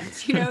plan,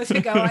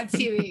 to go on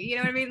TV. You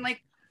know what I mean?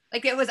 Like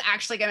it was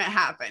actually going to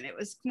happen. It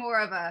was more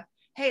of a,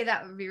 hey,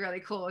 that would be really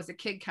cool as a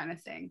kid kind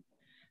of thing.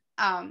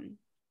 I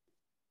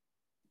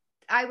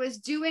was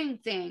doing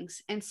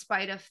things in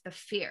spite of the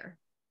fear.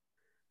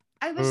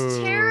 I was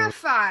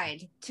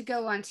terrified to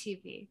go on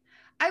TV.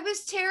 I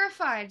was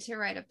terrified to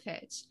write a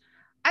pitch.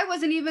 I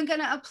wasn't even going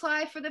to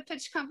apply for the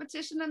pitch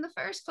competition in the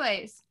first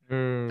place.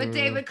 But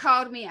David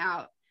called me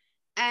out.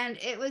 And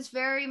it was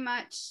very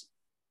much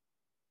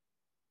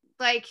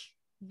like,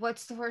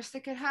 what's the worst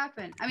that could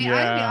happen? I mean, yeah.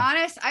 I'll be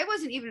honest, I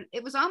wasn't even,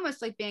 it was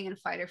almost like being in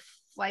fight or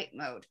flight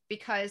mode,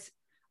 because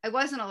I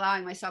wasn't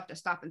allowing myself to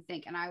stop and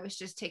think. And I was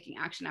just taking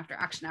action after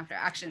action after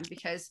action,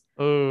 because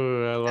I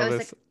love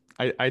this.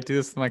 Like, I do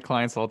this with my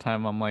clients all the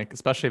time. I'm like,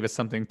 especially if it's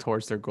something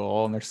towards their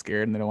goal and they're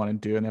scared and they don't want to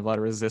do it and they have a lot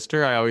of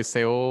resistor, I always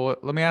say, well,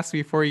 let me ask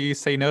you before you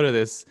say no to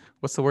this,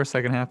 what's the worst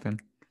that can happen?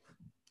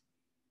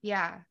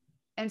 Yeah.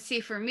 And see,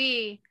 for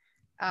me,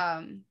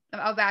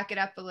 I'll back it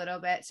up a little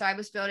bit. So I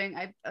was building,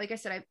 like I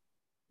said, I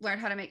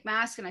learned how to make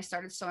masks, and I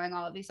started sewing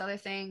all of these other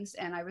things,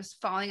 and I was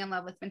falling in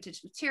love with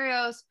vintage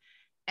materials.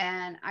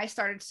 And I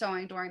started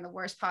sewing during the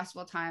worst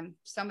possible time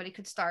somebody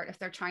could start if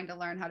they're trying to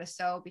learn how to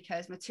sew,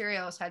 because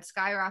materials had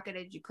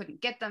skyrocketed. You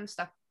couldn't get them.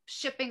 Stuff,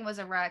 shipping was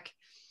a wreck.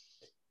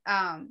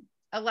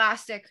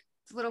 Elastic,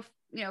 little,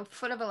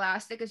 foot of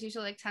elastic is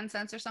usually like 10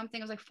 cents or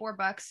something. It was like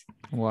 $4.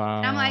 Wow.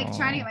 And I'm like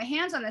trying to get my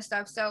hands on this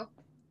stuff. So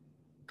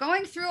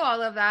going through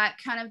all of that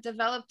kind of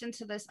developed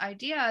into this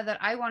idea that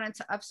I wanted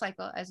to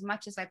upcycle as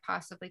much as I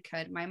possibly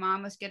could. My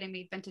mom was getting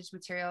me vintage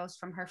materials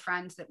from her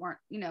friends that weren't,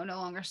 no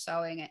longer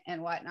sewing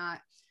and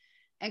whatnot.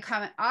 And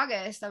come in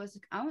August, I was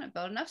like, I want to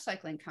build an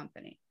upcycling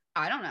company.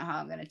 I don't know how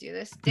I'm going to do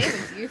this. David,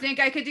 do you think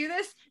I could do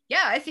this?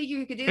 Yeah, I think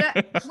you could do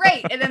that.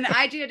 Great. And then the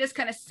idea just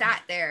kind of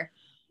sat there.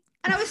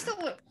 And I was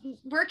still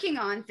working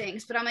on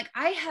things, but I'm like,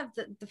 I have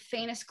the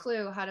faintest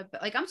clue how to,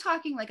 like, I'm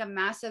talking like a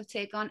massive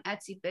take on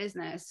Etsy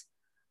business.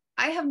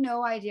 I have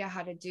no idea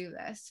how to do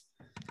this.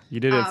 You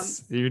did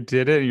it. You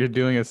did it. You're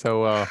doing it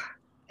so well.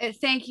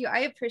 Thank you. I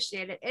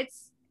appreciate it.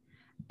 It's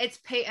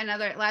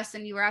another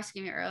lesson you were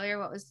asking me earlier.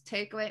 What was the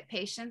takeaway?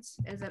 Patience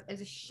is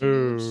a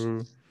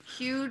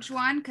huge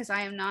one, because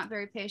I am not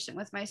very patient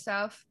with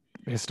myself.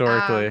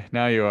 Historically,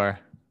 now you are.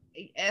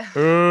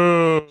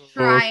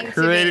 Trying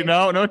creating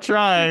no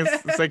trying.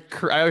 It's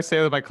like I always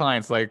say with my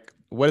clients, like,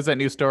 what is that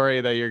new story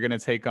that you're gonna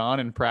take on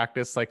and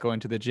practice, like going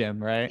to the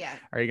gym, right? Yeah.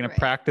 Are you gonna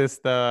practice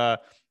the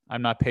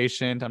I'm not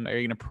patient? Are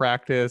you gonna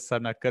practice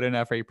I'm not good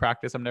enough? Are you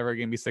practice I'm never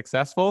gonna be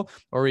successful?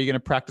 Or are you gonna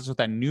practice with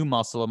that new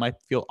muscle? It might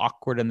feel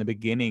awkward in the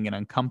beginning and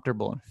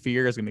uncomfortable, and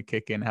fear is gonna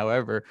kick in.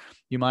 However,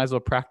 you might as well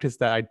practice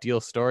that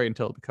ideal story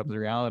until it becomes a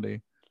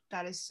reality.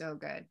 That is so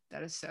good.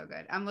 That is so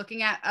good. I'm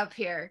looking at up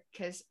here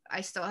because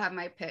I still have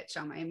my pitch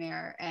on my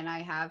mirror, and I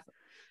have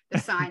the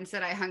signs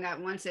that I hung up.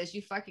 One says,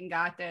 "You fucking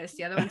got this."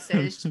 The other one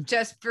says,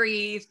 "Just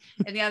breathe."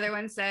 And the other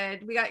one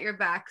said, "We got your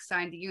back,"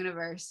 signed the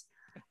universe.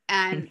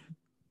 And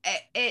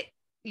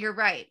you're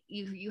right.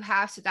 You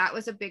have to. That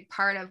was a big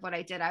part of what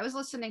I did. I was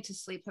listening to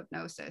sleep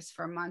hypnosis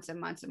for months and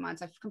months and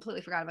months. I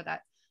completely forgot about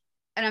that.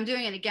 And I'm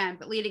doing it again.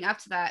 But leading up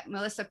to that,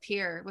 Melissa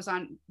Peer was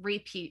on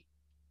repeat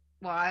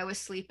while I was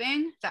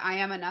sleeping, that I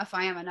am enough,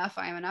 I am enough,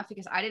 I am enough,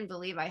 because I didn't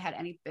believe I had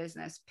any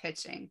business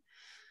pitching.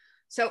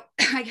 So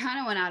I kind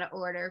of went out of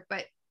order.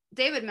 But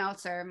David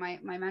Meltzer, my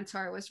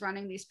mentor, was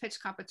running these pitch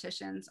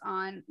competitions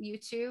on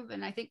YouTube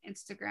and I think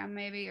Instagram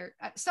maybe, or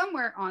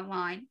somewhere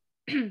online,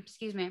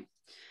 excuse me.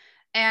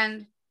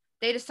 And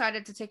they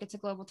decided to take it to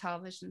global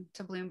television,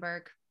 to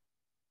Bloomberg.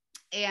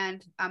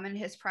 And I'm in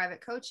his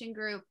private coaching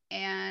group,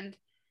 and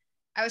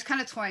I was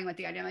kind of toying with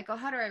the idea. I'm like, oh,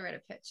 how do I write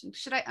a pitch? And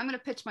I'm going to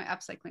pitch my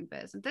upcycling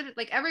biz. And did it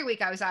like every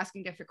week I was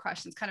asking different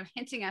questions, kind of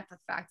hinting at the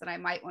fact that I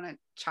might want to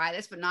try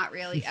this, but not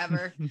really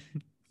ever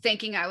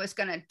thinking I was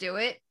going to do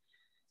it.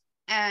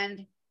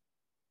 And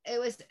it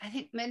was, I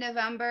think,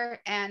 mid-November,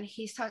 and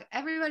he's talking,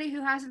 everybody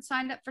who hasn't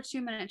signed up for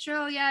 2-minute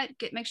drill yet,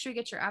 make sure you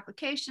get your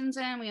applications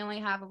in. We only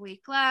have a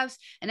week left.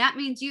 And that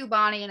means you,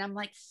 Bonnie. And I'm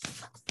like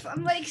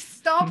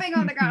stomping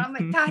on the ground. I'm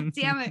like, God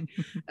damn it.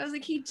 I was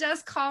like, he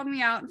just called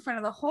me out in front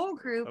of the whole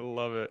group. I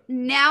love it.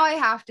 Now I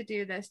have to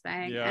do this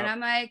thing. Yep. And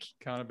I'm like,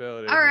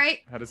 accountability. All right.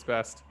 At its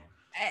best.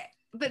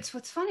 But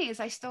what's funny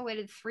is I still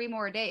waited 3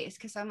 more days,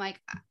 because I'm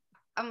like,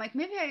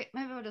 maybe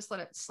I'll just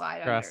let it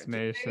slide.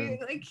 Procrastination.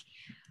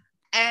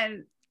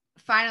 And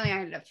finally I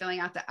ended up filling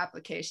out the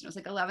application. It was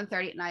like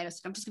 11:30 at night. I was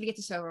like, I'm just gonna get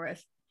this over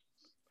with.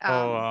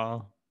 Oh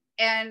wow.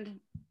 And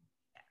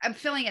I'm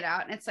filling it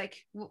out, and it's like,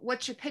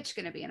 what's your pitch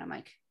gonna be? And I'm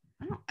like,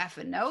 I don't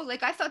effing know.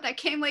 Like, I thought that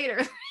came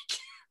later.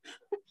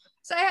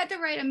 So I had to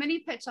write a mini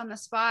pitch on the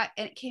spot,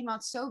 and it came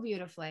out so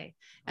beautifully.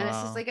 And This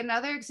is like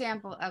another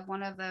example of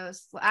one of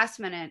those last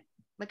minute,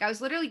 like I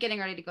was literally getting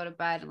ready to go to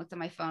bed and looked at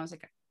my phone. I was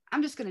like,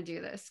 I'm just gonna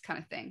do this kind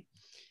of thing.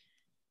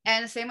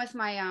 And the same with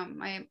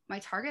my my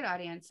target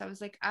audience. I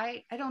was like,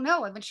 I don't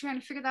know. I've been trying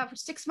to figure that out for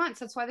 6 months.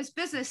 That's why this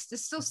business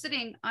is still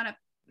sitting on a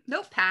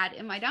notepad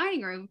in my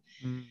dining room.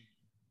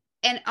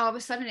 And all of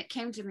a sudden it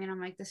came to me, and I'm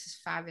like, this is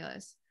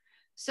fabulous.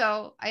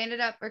 So I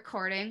ended up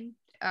recording.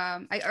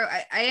 I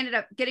ended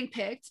up getting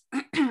picked,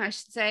 I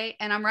should say.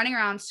 And I'm running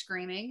around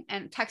screaming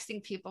and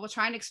texting people,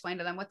 trying to explain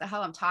to them what the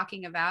hell I'm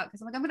talking about.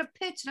 Because I'm like, I'm going to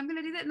pitch and I'm going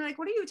to do that. And they're like,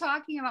 what are you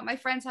talking about?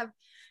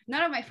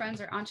 None of my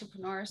friends are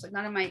entrepreneurs. Like,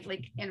 none of my,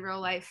 like, in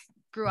real life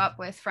grew up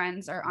with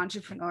friends are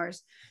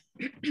entrepreneurs.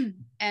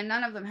 And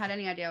none of them had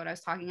any idea what I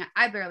was talking about.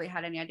 I barely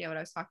had any idea what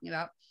I was talking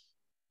about.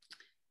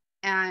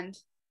 And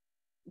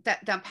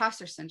that the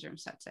imposter syndrome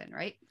sets in,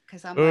 right?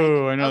 Because I'm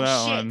like, I know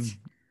that shit. one.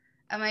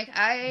 I'm like,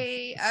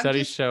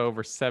 Studies show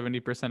over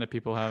 70% of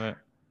people have it.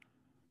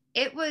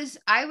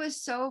 I was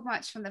so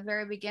much from the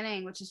very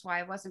beginning, which is why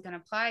I wasn't going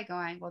to apply,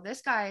 going, well,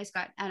 this guy's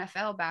got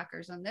NFL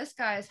backers, and this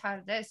guy's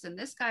had this, and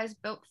this guy's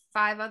built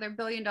 5 other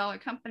billion-dollar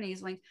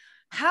companies. Like,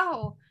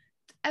 how?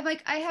 I'm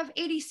like, I have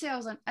 80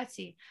 sales on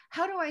Etsy.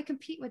 How do I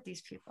compete with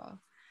these people?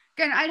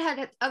 Again, I'd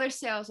had other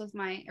sales with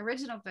my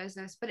original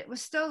business, but it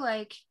was still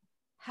like,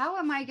 how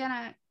am I going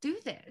to do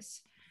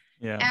this?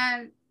 Yeah.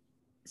 And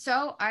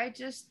so I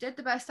just did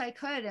the best I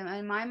could. And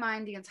in my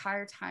mind, the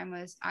entire time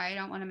was, I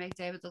don't want to make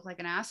David look like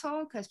an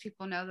asshole because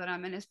people know that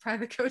I'm in his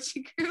private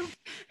coaching group.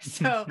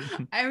 So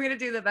I'm going to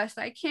do the best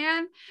I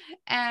can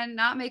and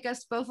not make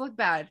us both look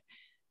bad.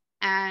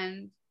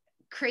 And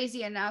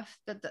crazy enough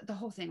that the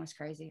whole thing was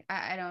crazy.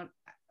 I don't,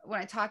 when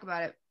I talk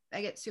about it,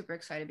 I get super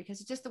excited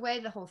because it's just the way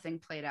the whole thing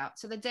played out.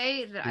 So the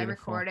day that I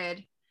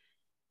recorded,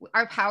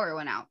 our power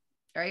went out,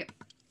 right?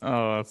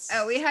 Oh,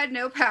 we had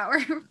no power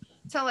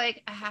till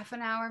like a half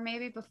an hour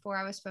maybe before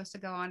I was supposed to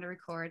go on to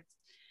record.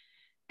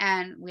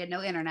 And we had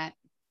no internet.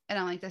 And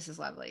I'm like, this is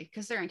lovely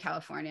because they're in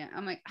California.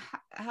 I'm like,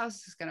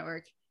 how's this going to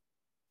work?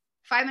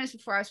 5 minutes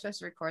before I was supposed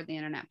to record, the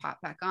internet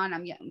popped back on.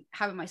 I'm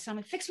having my son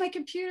like, fix my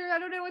computer. I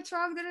don't know what's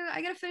wrong.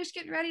 I got to finish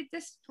getting ready.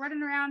 This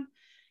running around.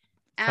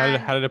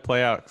 And how did it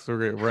play out? Because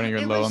we're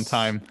running low on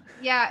time.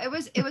 Yeah, it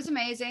was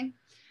amazing.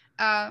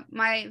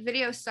 My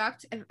video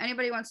sucked. If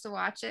anybody wants to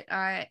watch it,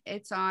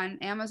 it's on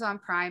Amazon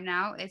Prime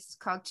now. It's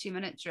called 2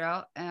 Minute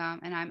Drill.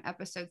 And I'm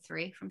episode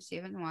 3 from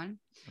season 1.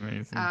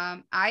 Amazing.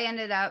 I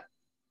ended up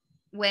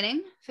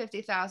winning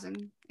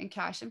 50,000 in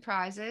cash and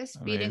prizes,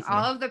 Amazing. beating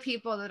all of the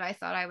people that I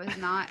thought I was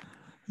not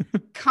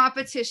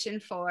competition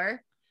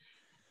for.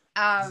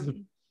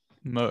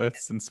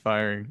 It's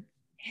inspiring.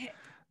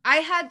 I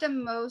had the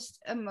most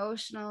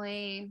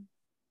emotionally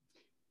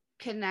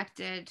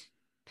connected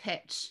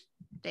pitch.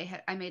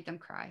 I made them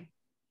cry.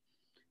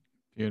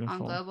 Beautiful.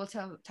 On global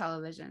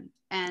television,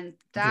 and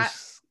that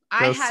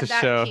I had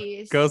that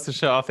piece. Goes to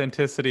show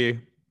authenticity.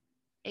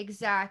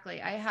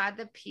 Exactly. I had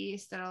the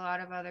piece that a lot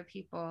of other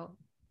people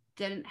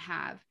didn't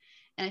have,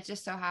 and it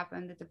just so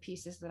happened that the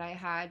pieces that I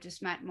had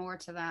just meant more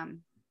to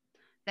them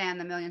than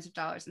the millions of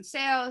dollars in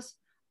sales.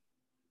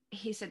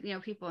 He said,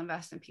 people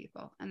invest in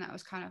people, and that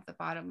was kind of the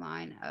bottom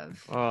line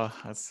of. Oh,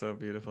 that's so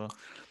beautiful.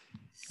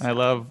 So. I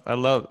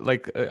love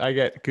like I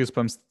get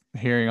goosebumps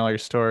hearing all your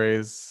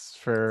stories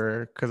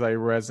because I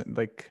resonate.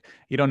 Like,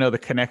 you don't know the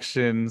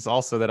connections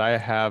also that I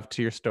have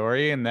to your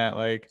story, and that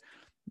like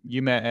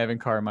you met Evan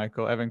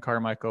Carmichael. Evan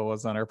Carmichael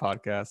was on our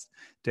podcast.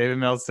 David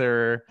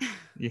Meltzer,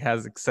 he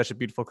has such a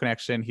beautiful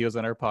connection. He was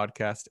on our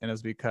podcast, and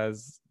it's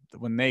because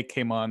when they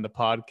came on the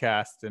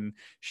podcast and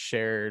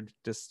shared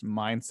this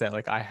mindset,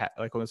 like I had,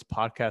 like when this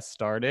podcast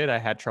started, I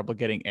had trouble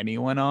getting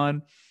anyone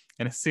on.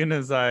 And as soon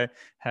as I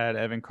had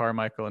Evan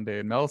Carmichael and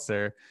David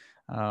Meltzer,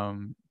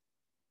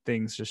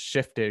 things just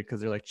shifted because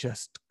they're like,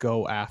 just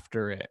go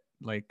after it.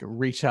 Like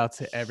reach out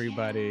to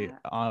everybody,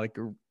 like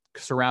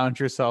surround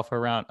yourself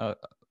around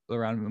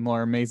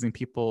more amazing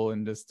people.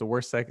 And just the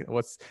worst, like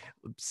what's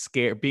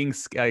scared,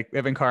 like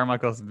Evan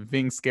Carmichael's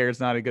being scared is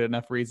not a good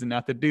enough reason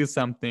not to do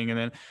something. And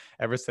then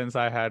ever since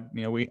I had,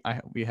 we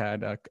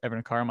had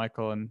Evan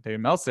Carmichael and David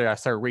Meltzer, I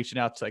started reaching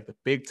out to like the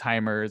big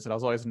timers, and I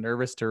was always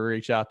nervous to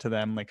reach out to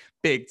them, like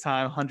big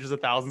time, hundreds of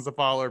thousands of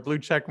followers, blue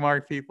check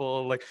mark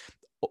people, like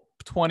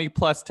 20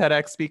 plus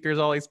TEDx speakers,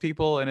 all these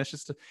people. And it's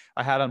just,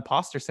 I had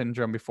imposter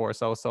syndrome before.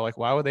 So like,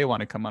 why would they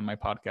want to come on my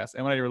podcast?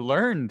 And what I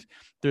learned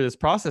through this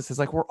process is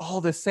like, we're all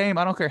the same.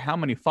 I don't care how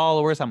many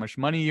followers, how much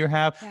money you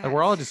have. Yes. Like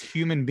we're all just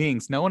human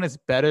beings. No one is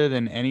better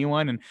than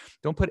anyone. And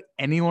don't put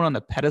anyone on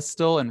the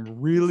pedestal, and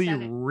really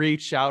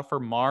reach out for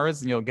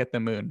Mars and you'll get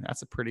the moon.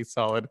 That's a pretty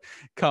solid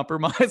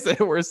compromise at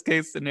worst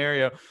case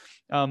scenario.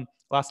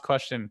 Last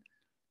question.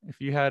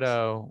 If you had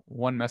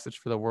one message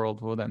for the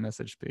world, what would that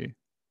message be?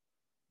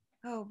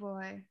 Oh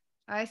boy.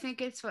 I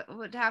think it's what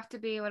would have to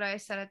be what I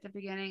said at the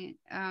beginning.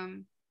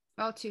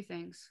 Well, 2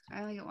 things.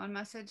 I only get one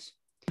message.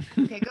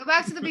 Okay, go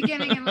back to the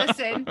beginning and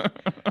listen.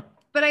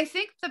 But I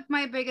think that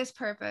my biggest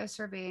purpose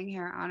for being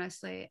here,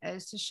 honestly,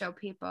 is to show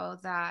people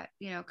that,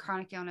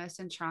 chronic illness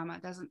and trauma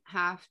doesn't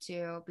have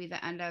to be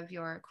the end of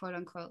your quote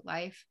unquote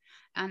life,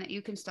 and that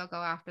you can still go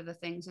after the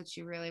things that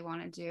you really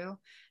want to do.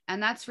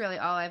 And that's really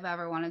all I've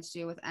ever wanted to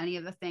do with any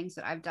of the things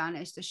that I've done,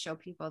 is to show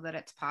people that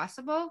it's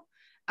possible.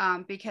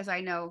 Because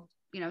I know,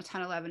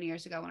 10, 11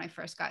 years ago when I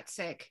first got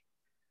sick,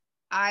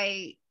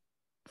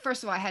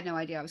 first of all, I had no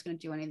idea I was going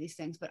to do any of these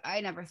things, but I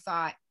never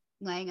thought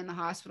laying in the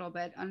hospital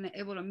bed,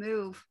 unable to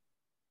move,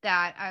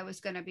 that I was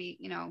going to be,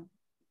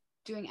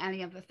 doing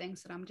any of the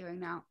things that I'm doing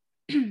now.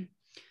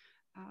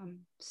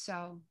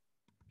 So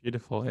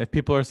beautiful. If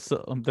people are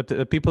still,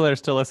 the people that are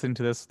still listening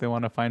to this, they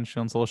want to find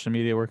you on social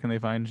media, where can they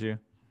find you?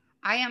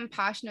 I am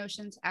Posh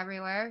Notions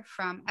everywhere,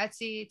 from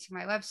Etsy to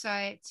my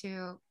website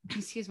to,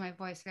 excuse my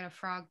voice, I got a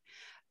frog,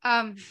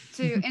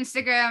 to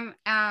Instagram,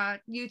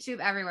 YouTube,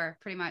 everywhere,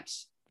 pretty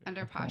much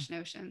under Posh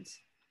Notions.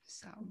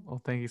 So,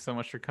 well, thank you so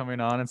much for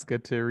coming on. It's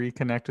good to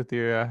reconnect with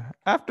you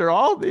after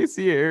all these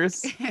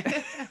years.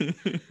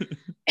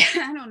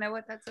 I don't know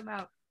what that's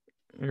about.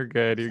 You're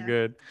good. You're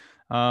good.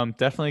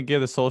 Definitely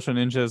give the Social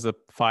Ninjas a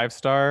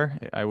 5-star.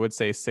 I would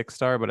say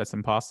 6-star, but it's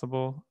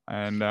impossible.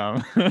 And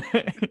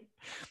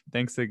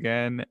thanks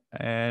again,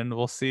 and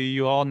we'll see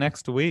you all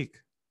next week.